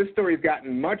about. This story's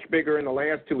gotten much bigger in the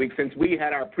last 2 weeks since we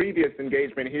had our previous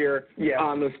engagement here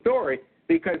on the story,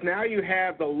 because now you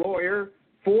have the lawyer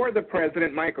for the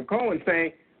president, Michael Cohen,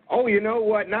 saying, oh, you know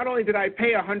what, not only did I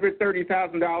pay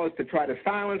 $130,000 to try to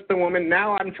silence the woman,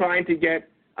 now I'm trying to get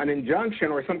an injunction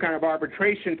or some kind of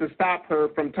arbitration to stop her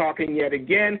from talking yet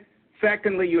again.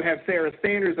 Secondly, you have Sarah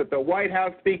Sanders at the White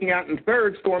House speaking out. And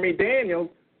third, Stormy Daniels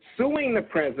suing the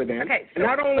president. And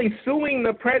not only suing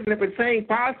the president, but saying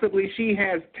possibly she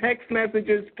has text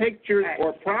messages, pictures,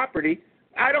 or property.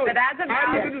 I don't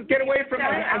just get away from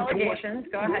that. Allegations.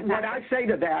 Go ahead, What I say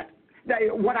to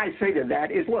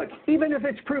that is, look, even if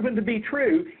it's proven to be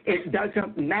true, it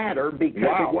doesn't matter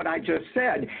because of what I just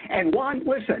said. And Juan,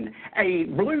 listen, a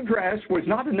blue dress was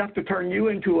not enough to turn you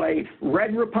into a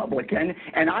red Republican,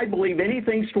 and I believe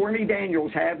anything Stormy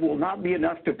Daniels have will not be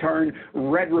enough to turn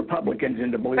red Republicans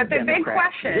into blue Democrats. But the big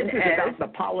question is about the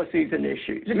policies and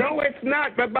issues. No, it's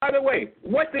not. But by the way,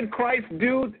 what did Christ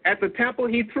do at the temple?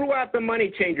 He threw out the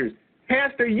money changers.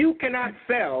 Pastor, you cannot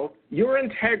sell your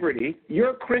integrity,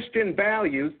 your Christian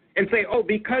values, and say, oh,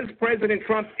 because President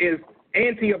Trump is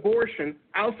anti-abortion,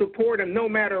 I'll support him no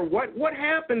matter what. What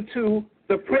happened to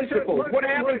the principles? What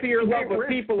happened to your love of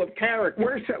people of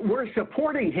character? We're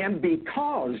supporting him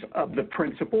because of the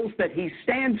principles that he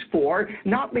stands for,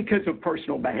 not because of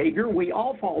personal behavior. We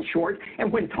all fall short.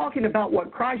 And when talking about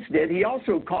what Christ did, he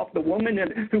also caught the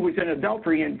woman who was in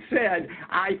adultery and said,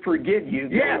 I forgive you.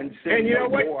 Go and sin and you know no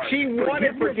what? more. She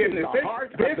wanted forgiveness.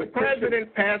 This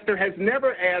president, Pastor, has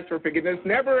never asked for forgiveness,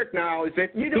 never acknowledged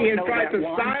it. He has tried to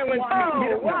silence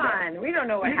Juan, we don't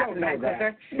know what happened back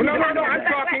there. No, I'm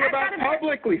talking about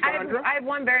publicly, Sandra. I have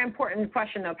one very important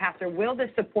question, though, Pastor. Will this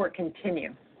support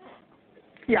continue?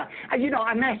 Yeah,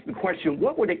 I'm asked the question,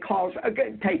 what would it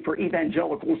take for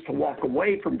evangelicals to walk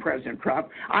away from President Trump?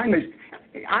 I'm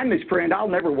his friend. I'll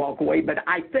never walk away, but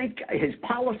I think his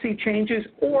policy changes,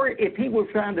 or if he were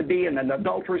found to be in an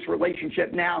adulterous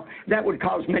relationship now, that would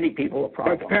cause many people a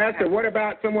problem. But, Pastor, what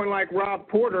about someone like Rob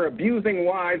Porter abusing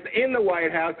wives in the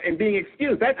White House and being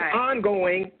excused? That's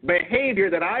ongoing behavior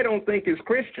that I don't think is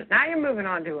Christian. Now you're moving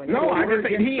on to No, I'm just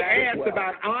saying he asked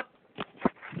about...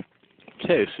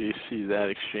 Okay, so you see that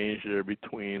exchange there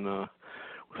between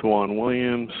with Juan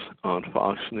Williams on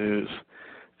Fox News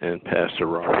and Pastor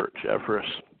Robert Jeffress.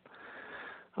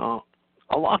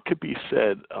 A lot could be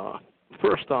said.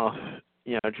 First off,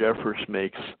 Jeffress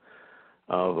makes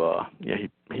of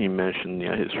he mentioned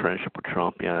his friendship with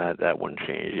Trump. That wouldn't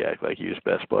change. He acted like he was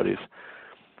best buddies.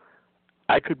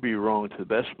 I could be wrong. To the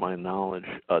best of my knowledge,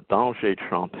 Donald J.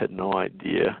 Trump had no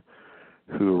idea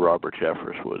who Robert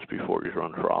Jeffress was before he was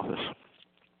running for office.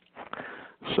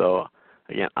 So,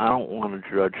 again, I don't want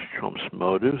to judge Trump's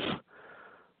motives,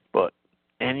 but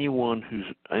any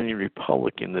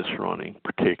Republican that's running,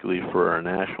 particularly for a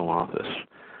national office,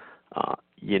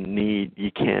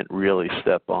 you can't really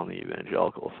step on the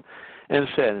evangelicals. And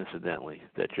it's sad, incidentally,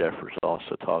 that Jeffers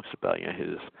also talks about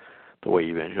the way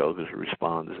evangelicals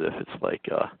respond as if it's like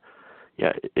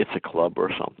it's a club or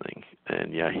something,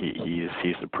 and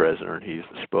he's the president, he's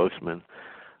the spokesman.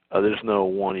 There's no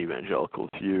one evangelical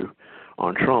view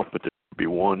on Trump, but there would be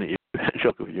one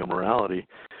evangelical view on morality,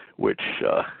 which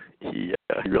he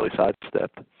really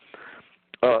sidestepped.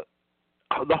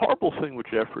 The horrible thing with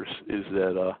Jeffers is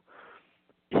that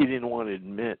he didn't want to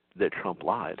admit that Trump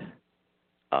lied.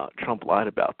 Trump lied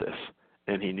about this,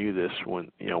 and he knew this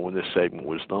when this segment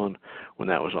was done, when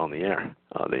that was on the air.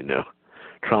 They knew.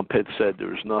 Trump had said there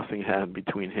was nothing happened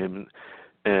between him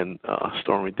and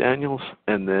Stormy Daniels,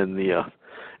 and then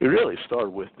it really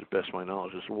started with, to the best of my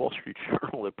knowledge, it's the Wall Street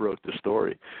Journal that broke the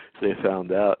story. So they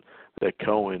found out that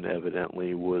Cohen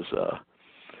evidently was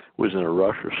in a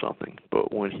rush or something.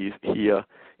 But when he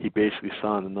basically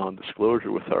signed a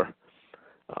non-disclosure with her,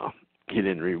 he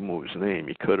didn't remove his name.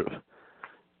 He could have,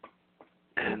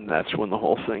 and that's when the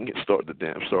whole thing started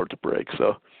to break.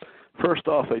 So first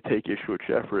off, I take issue with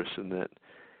Jeffers in that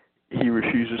he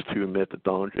refuses to admit that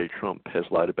Donald J. Trump has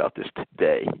lied about this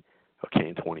today,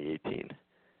 in 2018.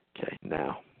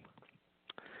 Now.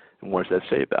 And what does that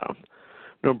say about him?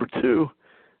 Number two,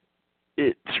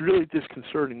 it's really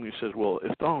disconcerting when he says, well,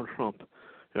 if Donald Trump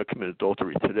committed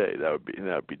adultery today, that would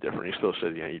be different. He still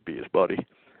said he'd be his buddy,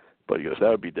 but he goes, that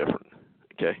would be different.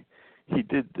 He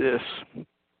did this.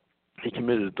 He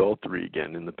committed adultery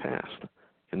again in the past,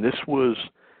 and this was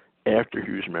after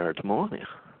he was married to Melania.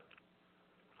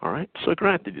 All right? So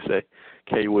granted, you say,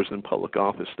 he wasn't in public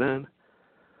office then,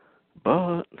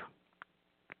 but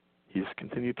he's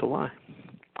continued to lie.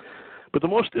 But the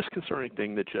most disconcerting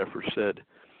thing that Jeffers said,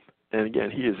 and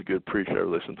again, he is a good preacher, I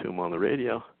listened to him on the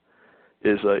radio,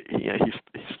 is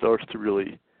he starts to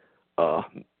really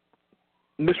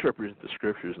misrepresent the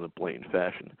scriptures in a blatant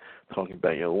fashion, talking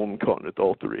about a woman caught in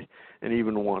adultery. And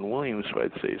even Juan Williams, who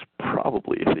I'd say is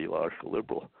probably a theological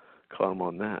liberal, caught him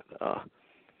on that.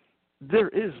 There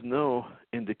is no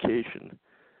indication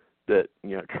that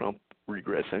Trump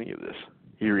regrets any of this.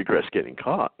 He regrets getting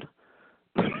caught.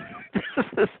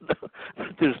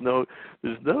 there's no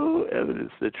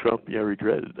evidence that Trump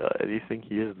regretted anything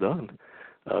he has done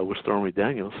with Stormy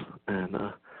Daniels. And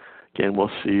again, we'll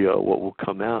see what will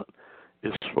come out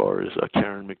as far as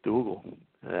Karen McDougal.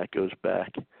 That goes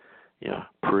back,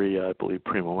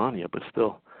 pre-Melania, but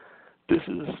still, this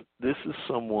is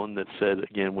someone that said,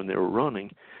 again, when they were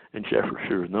running, and Jeffers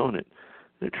should have known it,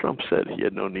 that Trump said he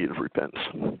had no need of repentance.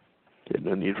 He had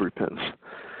no need of repentance.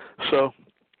 So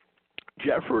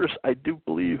Jeffers, I do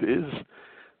believe, is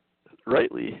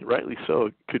rightly so,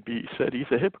 could be said he's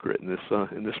a hypocrite in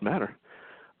this matter.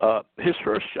 His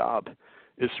first job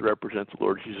is to represent the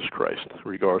Lord Jesus Christ,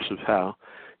 regardless of how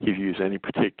he views any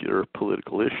particular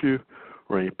political issue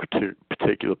or any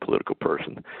particular political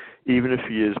person, even if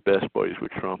he is best buddies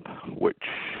with Trump, which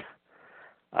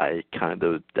I kind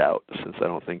of doubt, since I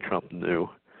don't think Trump knew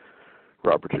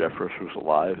Robert Jeffers was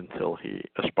alive until he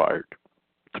aspired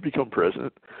to become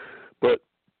president. But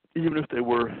even if they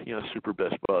were, super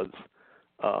best buds,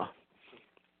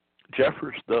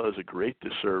 Jeffers does a great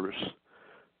disservice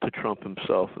to Trump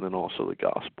himself and then also the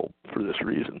gospel for this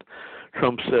reason.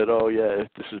 Trump said,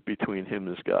 this is between him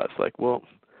and his God. It's like, well,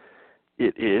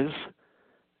 it is,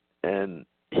 and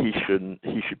he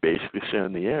should basically say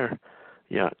in the air,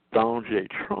 Donald J.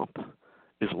 Trump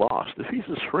is lost. If he's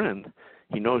his friend,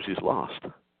 he knows he's lost.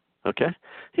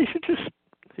 He should just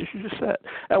say it.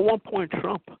 At one point,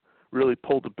 Trump really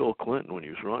pulled a Bill Clinton when he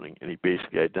was running, and he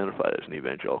basically identified as an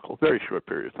evangelical, very short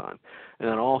period of time. And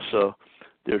then also,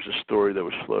 there's a story that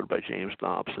was floated by James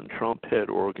Dobson. Trump had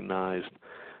organized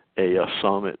a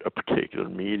summit, a particular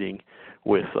meeting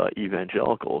with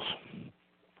evangelicals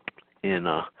in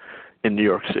New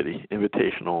York City,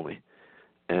 invitation only.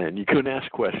 And you couldn't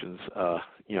ask questions,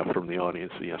 from the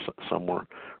audience. Some were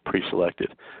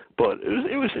pre-selected, but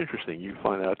it was interesting. You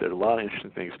find out there are a lot of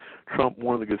interesting things.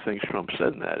 One of the good things Trump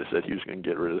said in that is that he was going to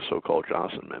get rid of the so-called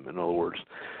Johnson Amendment. In other words,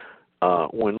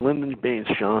 when Lyndon Baines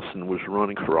Johnson was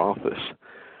running for office,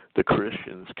 the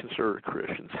conservative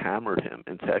Christians, hammered him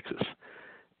in Texas,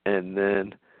 and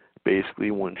then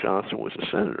basically when Johnson was a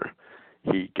senator,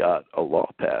 he got a law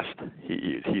passed.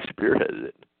 He spearheaded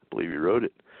it. I believe he wrote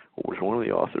it, or was one of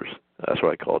the authors. That's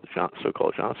what I call it, the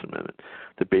so-called Johnson Amendment,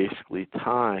 to basically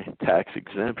tie tax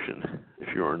exemption,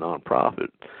 if you were a nonprofit,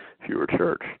 if you were a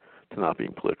church, to not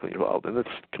being politically involved. And it's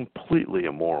completely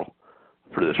immoral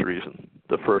for this reason.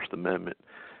 The First Amendment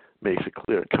makes it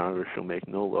clear that Congress shall make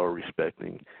no law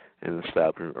respecting an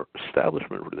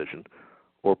establishment of religion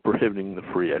or prohibiting the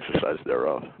free exercise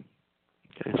thereof.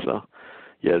 So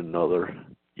yet another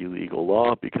illegal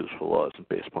law because the law isn't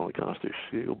based upon the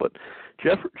Constitution. But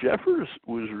Jeffers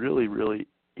was really,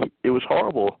 it was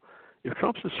horrible. If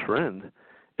Trump's his friend,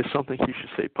 it's something he should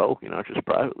say publicly, not just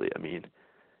privately. I mean,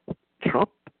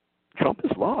 Trump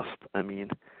is lost. I mean,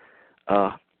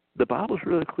 the Bible's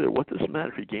really clear. What does it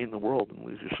matter if you gain the world and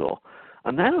lose your soul?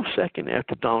 A nanosecond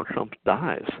after Donald Trump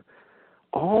dies,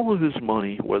 all of his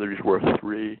money, whether he's worth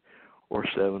 3 or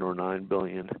 7 or 9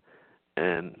 billion,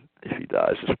 and if he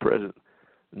dies as president,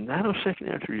 a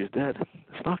nanosecond after he's dead,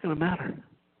 it's not going to matter.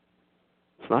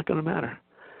 It's not going to matter.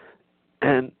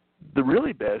 And the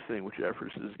really bad thing with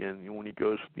Jeffers is, again, when he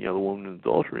goes to the other woman in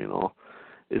adultery and all,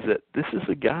 is that this is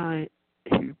a guy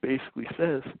who basically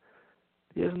says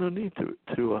he has no need to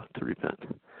repent.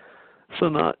 So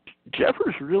now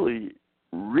Jeffers really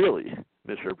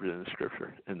misrepresented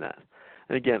Scripture in that.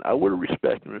 And again, I would have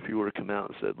respected him if he would have come out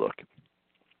and said, "Look,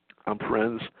 I'm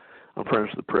friends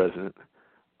with the president.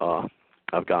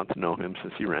 I've gotten to know him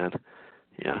since he ran,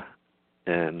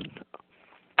 and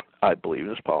I believe in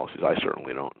his policies. I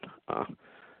certainly don't.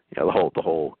 The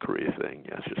whole Korea thing.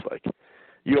 Yeah, it's just like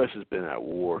U.S. has been at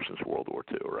war since World War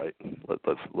II, right?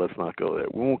 Let's not go there.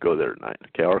 We won't go there tonight.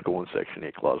 Okay, Article 1, Section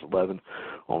 8, Clause 11.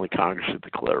 Only Congress should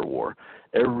declare war.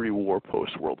 Every war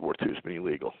post World War II has been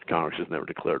illegal. Congress has never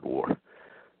declared war.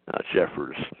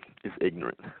 Jeffers is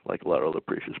ignorant, like a lot of other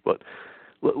preachers. But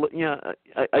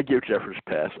I give Jeffers a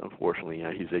pass. Unfortunately,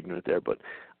 he's ignorant there. But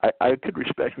I could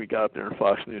respect him. He got up there and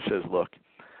Fox News says, "Look,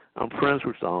 I'm friends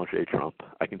with Donald J. Trump.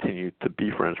 I continue to be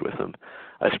friends with him.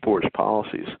 I support his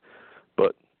policies.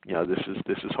 But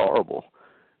this is horrible.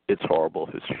 It's horrible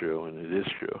if it's true, and it is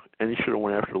true. And he should have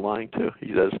went after lying too."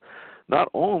 He says, not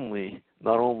only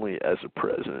as a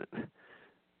president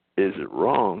is it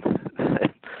wrong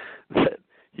that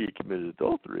he committed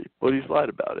adultery, but he's lied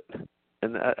about it,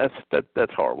 and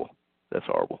that's horrible. That's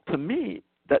horrible. To me,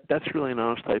 that's really an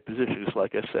honest type position. Just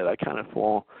like I said, I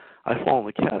fall in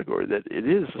the category that it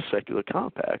is a secular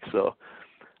compact. So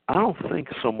I don't think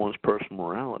someone's personal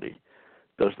morality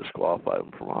does disqualify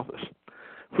them from office.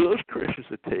 For those Christians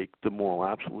that take the moral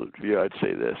absolute view, I'd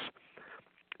say this: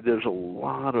 there's a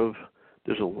lot of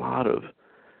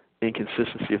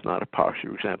inconsistency, if not hypocrisy.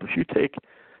 For example, if you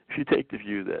take the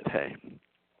view that, hey,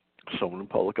 someone in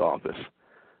public office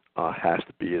has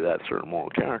to be that certain moral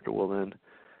character, well then,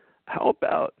 how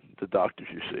about the doctors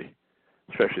you see,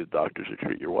 especially the doctors that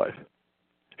treat your wife,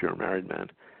 if you're a married man?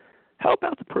 How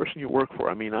about the person you work for?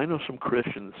 I mean, I know some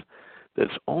Christians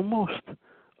that's almost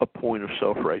a point of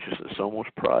self-righteousness,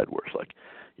 almost pride, where it's like,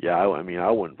 I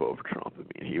wouldn't vote for Trump. I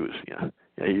mean,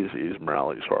 his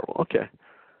morality is horrible. Okay.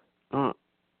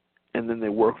 And then they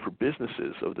work for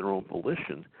businesses of their own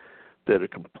volition that are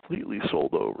completely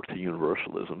sold over to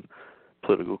universalism,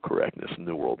 political correctness, and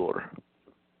New World Order.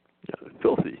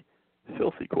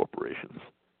 Filthy corporations.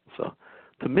 So,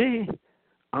 to me,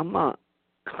 I'm not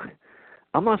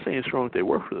saying it's wrong that they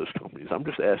work for those companies. I'm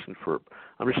just asking for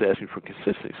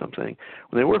consistency. So I'm saying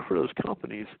when they work for those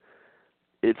companies,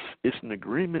 it's an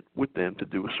agreement with them to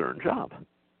do a certain job.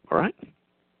 All right?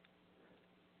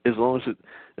 As long as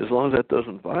that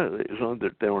doesn't violate, as long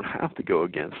as they don't have to go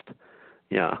against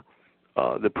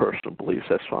the personal beliefs,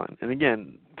 that's fine. And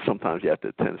again, sometimes you have to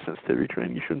attend sensitivity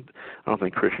training. I don't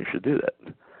think Christians should do that.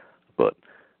 But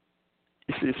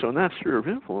you see, so in that sphere of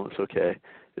influence, okay,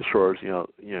 as far as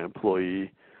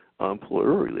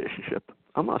employee-employer relationship,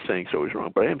 I'm not saying it's always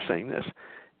wrong, but I am saying this: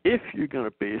 if you're going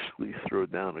to basically throw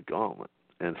down a gauntlet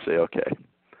and say, okay,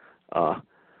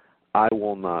 I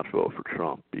will not vote for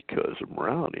Trump because of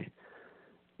morality,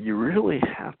 you really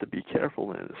have to be careful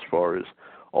then as far as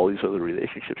all these other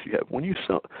relationships you have. When you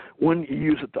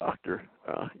use a doctor,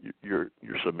 you're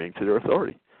submitting to their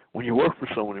authority. When you work for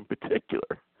someone in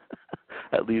particular,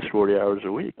 at least 40 hours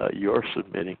a week, you're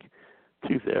submitting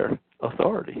to their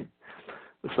authority.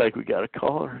 Looks like we got a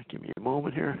caller. Give me a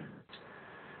moment here.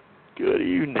 Good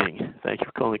evening. Thank you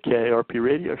for calling the KIRP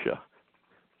radio show.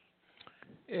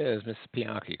 Yeah, it's Mr.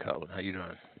 Bianchi calling. How you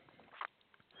doing?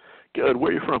 Good.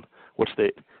 Where are you from? What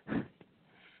state?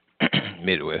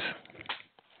 Midwest.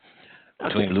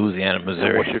 Between Louisiana and Missouri.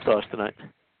 And what's your thoughts tonight?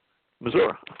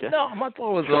 Missouri. Okay. No, my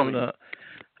thought was on the...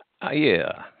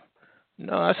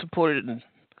 No, I supported and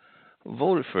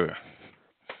voted for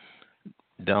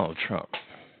Donald Trump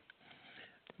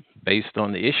based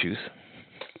on the issues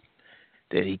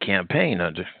that he campaigned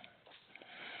under,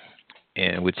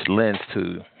 and which lends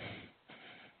to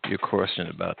your question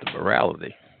about the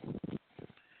morality.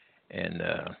 And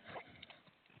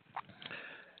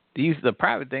the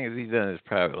private things he's done in his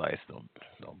private life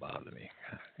don't bother me.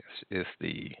 It's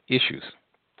the issues.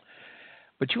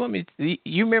 But you want me?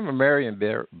 You remember Marion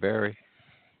Barry?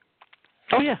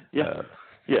 Oh yeah.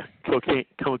 Yeah,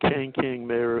 cocaine king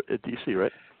mayor at D.C.,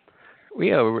 right? Well,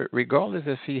 yeah, regardless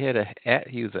if he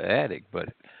he was an addict, but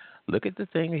look at the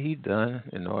thing that he done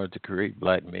in order to create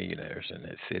black millionaires in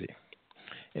that city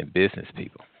and business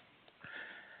people.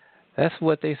 That's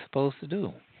what they're supposed to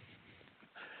do.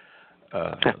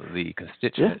 The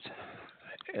constituents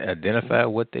identify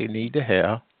what they need to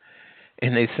have,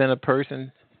 and they send a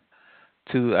person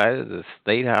to either the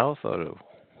State House or the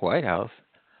White House,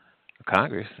 or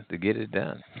Congress, to get it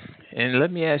done. And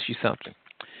let me ask you something.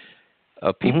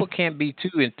 People can't be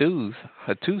too enthused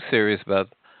or too serious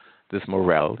about this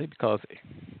morality because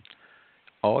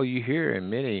all you hear in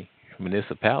many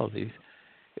municipalities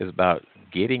is about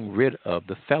getting rid of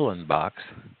the felon box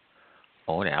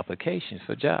on applications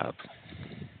for jobs.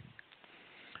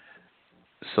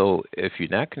 So if you're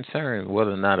not concerned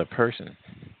whether or not a person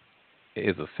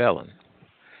is a felon,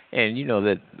 and you know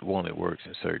that only works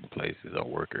in certain places, don't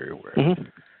work everywhere. Mm-hmm.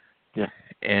 Yeah.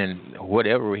 And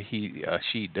whatever he or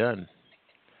she done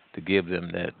to give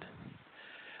them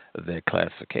that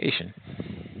classification,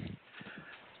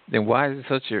 then why is it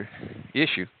such a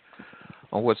issue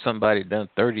on what somebody done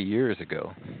 30 years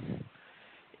ago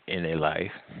in their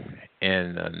life,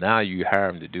 and now you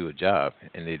hire them to do a job,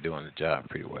 and they're doing the job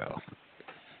pretty well?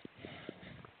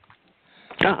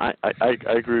 Yeah, I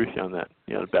agree with you on that.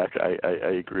 You know, I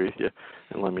agree with you,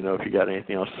 and let me know if you got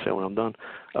anything else to say when I'm done.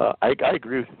 I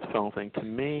agree with the felon thing. To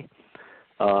me,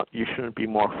 you shouldn't be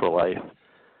marked for life.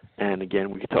 And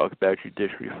again, we could talk about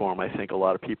judicial reform. I think a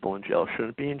lot of people in jail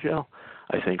shouldn't be in jail.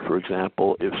 I think, for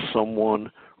example, if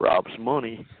someone robs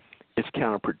money, it's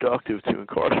counterproductive to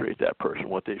incarcerate that person.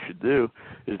 What they should do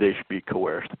is they should be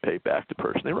coerced to pay back the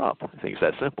person they robbed. I think it's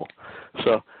that simple.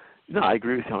 So, no, I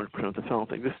agree with you 100% with the felon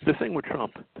thing. The thing with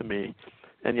Trump, to me,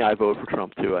 and yeah, I voted for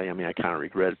Trump too. I mean, I kind of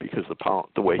regret it because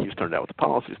the way he's turned out with the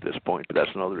policies at this point, but that's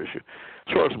another issue.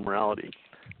 As far as morality,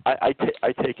 I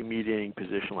take a mediating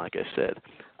position, like I said.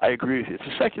 I agree with you. It's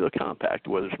a secular compact,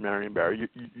 whether it's Marion Barry.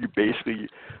 You basically,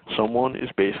 someone is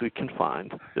basically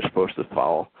confined. They're supposed to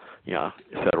follow,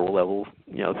 federal level,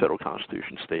 federal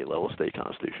constitution, state level, state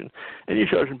constitution, and you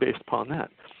judge them based upon that.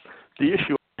 The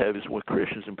issue I have is with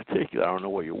Christians in particular. I don't know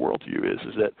what your worldview is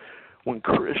that when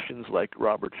Christians like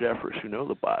Robert Jeffress, who know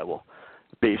the Bible,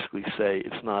 basically say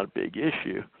it's not a big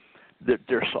issue, that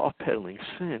they're soft-pedaling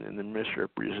sin and then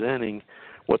misrepresenting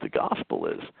what the gospel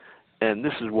is. And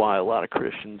this is why a lot of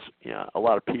Christians, a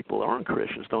lot of people that aren't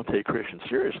Christians don't take Christians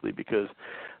seriously, because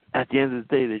at the end of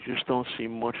the day, they just don't see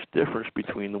much difference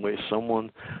between the way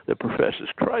someone that professes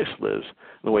Christ lives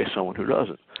and the way someone who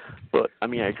doesn't. But I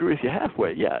mean, I agree with you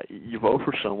halfway. Yeah, you vote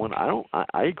for someone.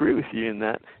 I agree with you in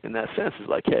that sense. It's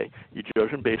like, hey, you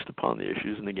judge them based upon the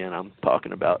issues. And again, I'm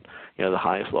talking about the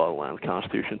highest law of the land, the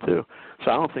Constitution too.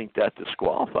 So I don't think that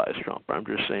disqualifies Trump. I'm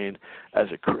just saying, as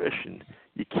a Christian,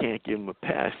 you can't give him a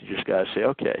pass. You just got to say,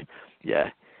 okay, yeah,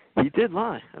 he did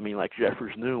lie. I mean, like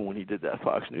Jeffers knew when he did that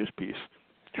Fox News piece.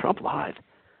 Trump lied,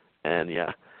 and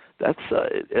that's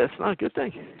not a good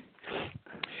thing.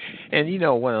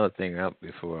 And one other thing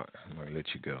before I'm going to let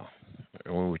you go,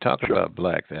 when we talk about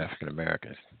blacks, African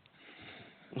Americans,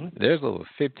 there's over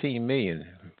 15 million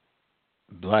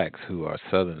blacks who are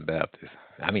Southern Baptists.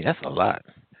 I mean, that's a lot.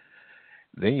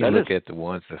 Then you look at the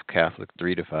ones that's Catholic,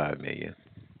 3 to 5 million,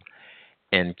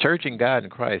 and Church and God in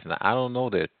Christ. Now I don't know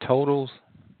their totals.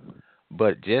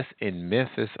 But just in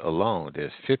Memphis alone,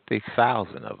 there's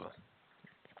 50,000 of them.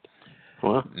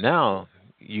 Well, now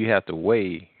you have to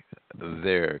weigh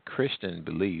their Christian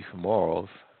belief, morals,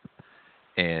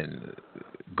 and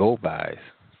go-bys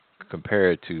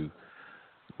compared to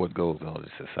what goes on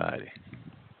in society.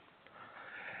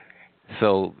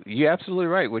 So you're absolutely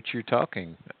right. What you're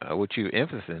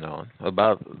emphasizing on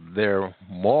about their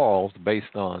morals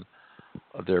based on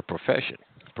their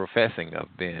professing of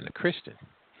being a Christian.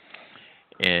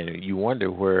 And you wonder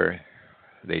where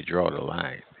they draw the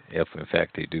line, if in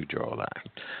fact they do draw a line.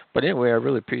 But anyway, I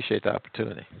really appreciate the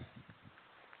opportunity.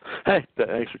 Hey,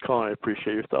 thanks for calling. I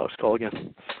appreciate your thoughts. Call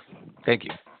again. Thank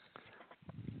you.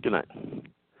 Good night.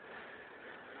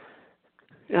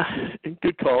 Yeah,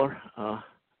 good caller.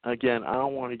 Again, I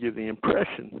don't want to give the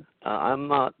impression. I'm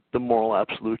not the moral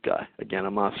absolute guy. Again,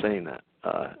 I'm not saying that.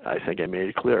 I think I made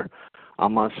it clear.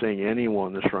 I'm not saying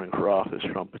anyone that's running for office,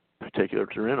 Trump in particular, if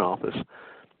they're in office,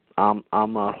 I'm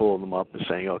not holding them up and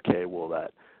saying, okay, well,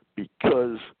 that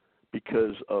because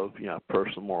of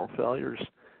personal moral failures,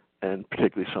 and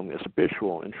particularly something that's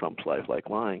habitual in Trump's life, like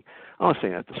lying, I'm not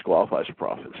saying that disqualifies a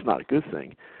prophet. It's not a good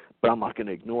thing, but I'm not going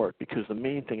to ignore it, because the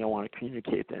main thing I want to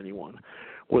communicate to anyone,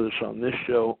 whether it's on this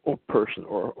show or person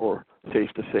or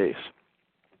face-to-face,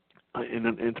 in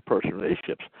interpersonal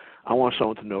relationships, I want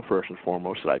someone to know first and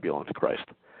foremost that I belong to Christ,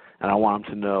 and I want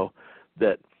them to know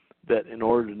that in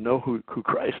order to know who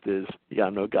Christ is, you got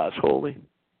to know God's holy,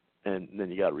 and then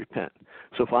you got to repent.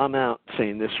 So if I'm out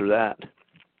saying this or that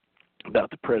about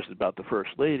the president, about the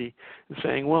first lady, and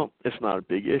saying, well, it's not a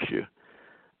big issue,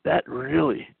 that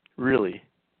really, really,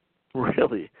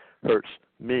 really hurts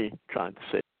me trying to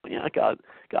say, yeah,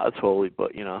 God's holy,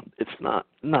 but it's not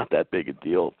that big a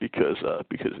deal because of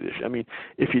the issue. I mean,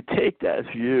 if you take that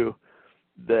view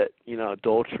that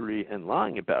adultery and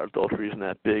lying about adultery isn't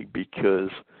that big because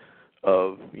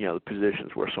of the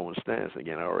positions where someone stands.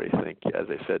 Again, I already think, as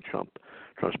I said, Trump's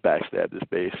backstabbed his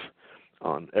base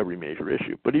on every major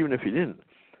issue. But even if he didn't,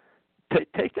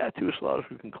 take that to its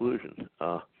logical conclusion.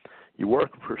 You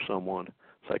work for someone.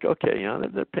 It's like, okay,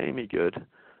 they're paying me good.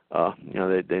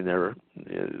 They never,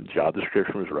 the job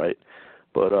description was right,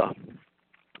 but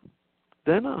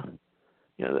then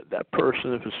that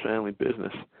person, if it's family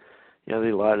business,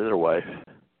 they lie to their wife.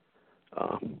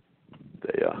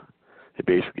 They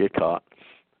basically get caught,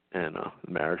 and the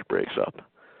marriage breaks up.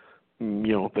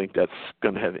 You don't think that's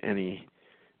going to have any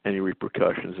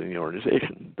repercussions in the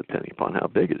organization, depending upon how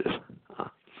big it is.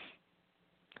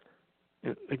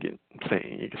 Again,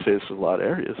 saying you can say this in a lot of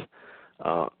areas.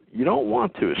 You don't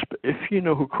want to, if you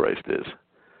know who Christ is,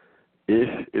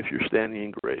 if you're standing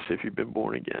in grace, if you've been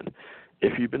born again,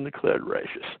 if you've been declared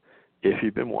righteous, if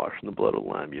you've been washed in the blood of the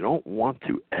Lamb, you don't want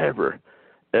to ever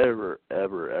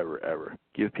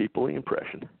give people the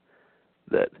impression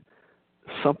that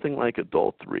something like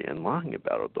adultery and lying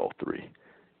about adultery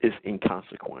is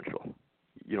inconsequential.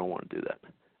 You don't want to do that.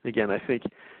 Again, I think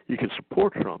you can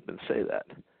support Trump and say that,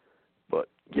 but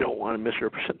you don't want to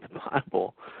misrepresent the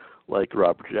Bible like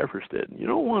Robert Jeffress did. You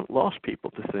don't want lost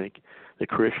people to think that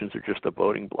Christians are just a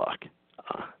voting bloc.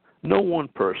 No one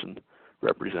person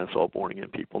represents all born-again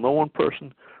people. No one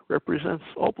person represents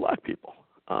all black people.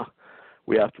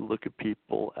 We have to look at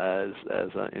people as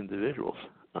individuals.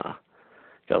 Got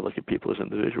to look at people as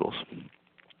individuals.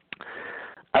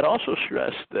 I'd also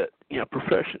stress that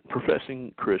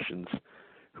professing Christians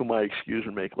who might excuse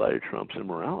or make light of Trump's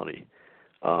immorality,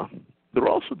 they're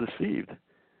also deceived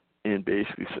in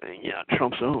basically saying,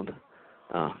 Trump's owned.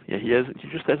 He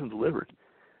just hasn't delivered.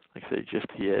 Like I say,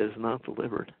 he has not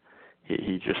delivered.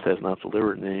 He just has not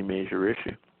delivered in any major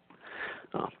issue.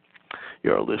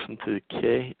 You are listening to the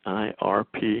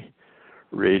KIRP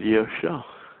radio show.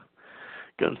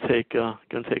 Gonna take a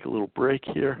little break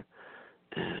here,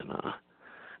 and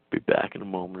be back in a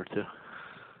moment or two.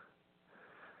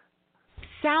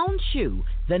 Sound Chew,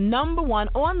 the #1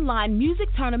 online music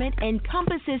tournament,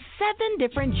 encompasses 7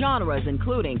 different genres,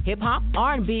 including hip-hop,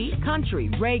 R&B, country,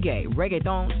 reggae,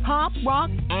 reggaeton, pop,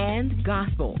 rock, and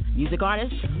gospel. Music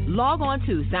artists, log on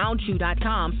to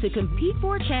soundchew.com to compete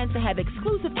for a chance to have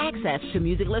exclusive access to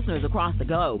music listeners across the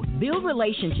globe. Build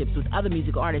relationships with other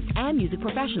music artists and music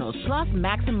professionals, plus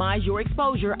maximize your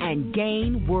exposure and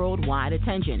gain worldwide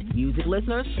attention. Music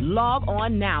listeners, log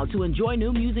on now to enjoy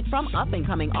new music from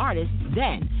up-and-coming artists.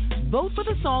 Then, vote for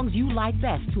the songs you like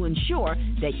best to ensure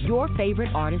that your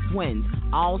favorite artist wins.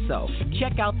 Also,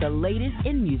 check out the latest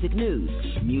in music news.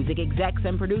 Music execs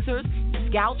and producers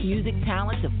scout music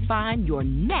talent to find your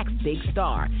next big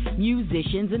star.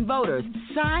 Musicians and voters,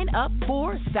 sign up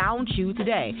for SoundChew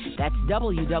today. That's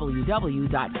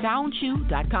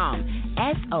www.soundchew.com.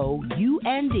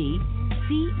 SOUNDCHEW.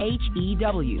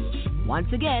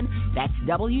 Once again, that's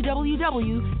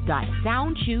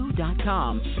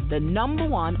www.soundchew.com, the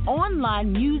 #1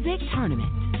 online music tournament.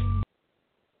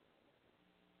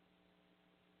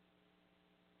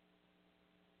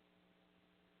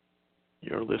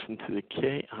 You're listening to the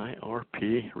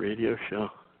KIRP radio show.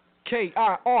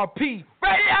 KIRP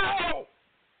radio!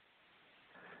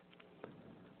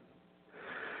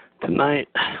 Tonight,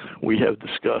 we have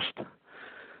discussed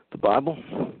the Bible.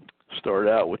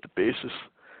 Started out with the basis,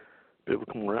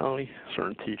 biblical morality.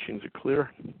 Certain teachings are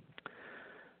clear.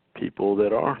 People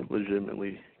that are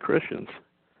legitimately Christians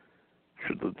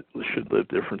should live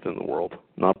different than the world.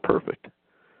 Not perfect,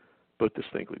 but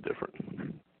distinctly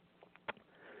different.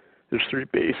 There's 3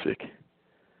 basic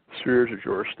spheres or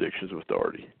jurisdictions of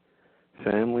authority: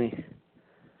 family,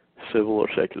 civil or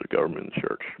secular government, and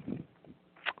church.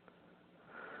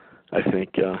 I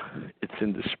think it's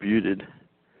indisputed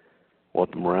what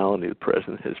the morality of the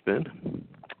president has been.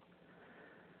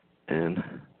 And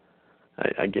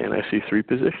I see 3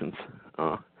 positions.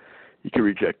 You can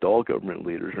reject all government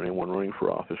leaders or anyone running for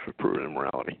office for proven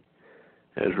immorality.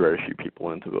 There's very few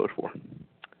people in to vote for.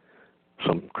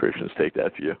 Some Christians take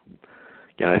that view.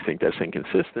 Again, I think that's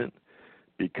inconsistent,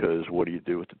 because what do you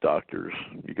do with the doctors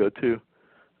you go to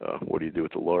What do you do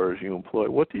with the lawyers you employ?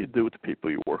 What do you do with the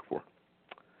people you work for?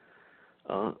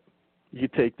 You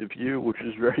take the view, which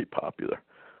is very popular,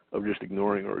 of just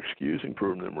ignoring or excusing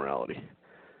proven immorality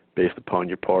based upon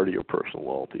your party or personal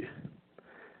loyalty.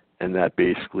 And that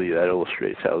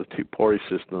illustrates how the two-party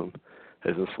system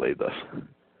has enslaved us,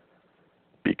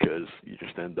 because you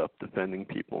just end up defending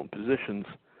people in positions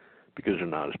because they're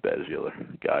not as bad as the other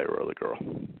guy or other girl.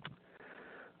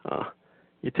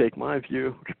 You take my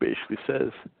view, which basically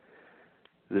says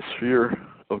the sphere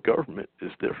of government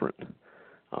is different.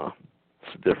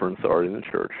 It's a different authority than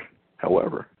the church.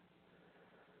 However,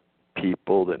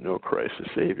 people that know Christ as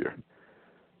Savior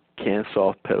can't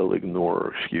soft-pedal, ignore,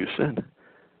 or excuse sin.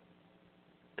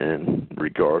 And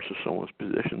regardless of someone's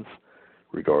positions,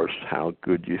 regardless of how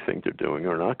good you think they're doing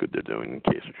or not good they're doing, in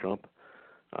case of Trump,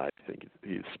 I think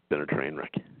he's been a train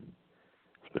wreck.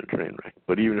 It's been a train wreck.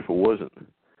 But even if it wasn't,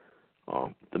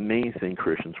 the main thing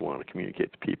Christians want to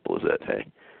communicate to people is that, hey,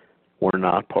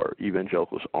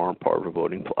 evangelicals aren't part of a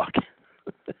voting bloc.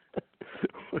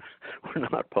 We're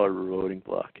not part of a voting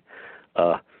bloc.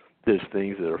 There's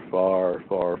things that are far,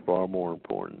 far, far more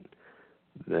important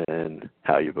than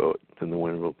how you vote, than the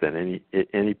winner vote, than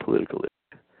any political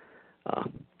issue,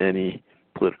 any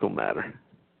political matter,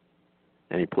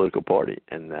 any political party,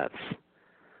 and that's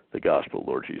the gospel of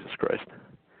Lord Jesus Christ.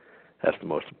 That's the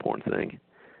most important thing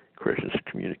Christians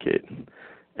communicate,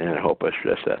 and I hope I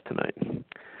stress that tonight.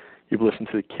 You've listened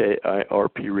to the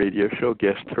KIRP radio show,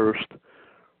 guest host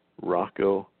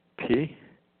Rocco P.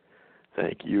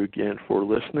 Thank you again for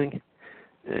listening,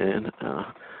 and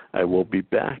I will be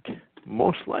back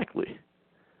most likely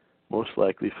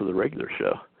for the regular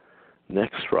show.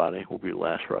 Next Friday will be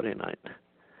last Friday night,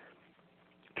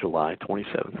 July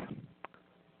 27th,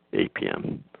 8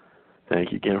 p.m.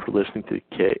 Thank you again for listening to the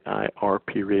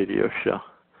KIRP radio show.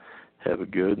 Have a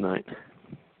good night.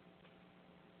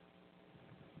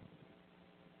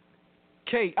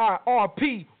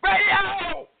 KIRP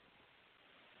Radio!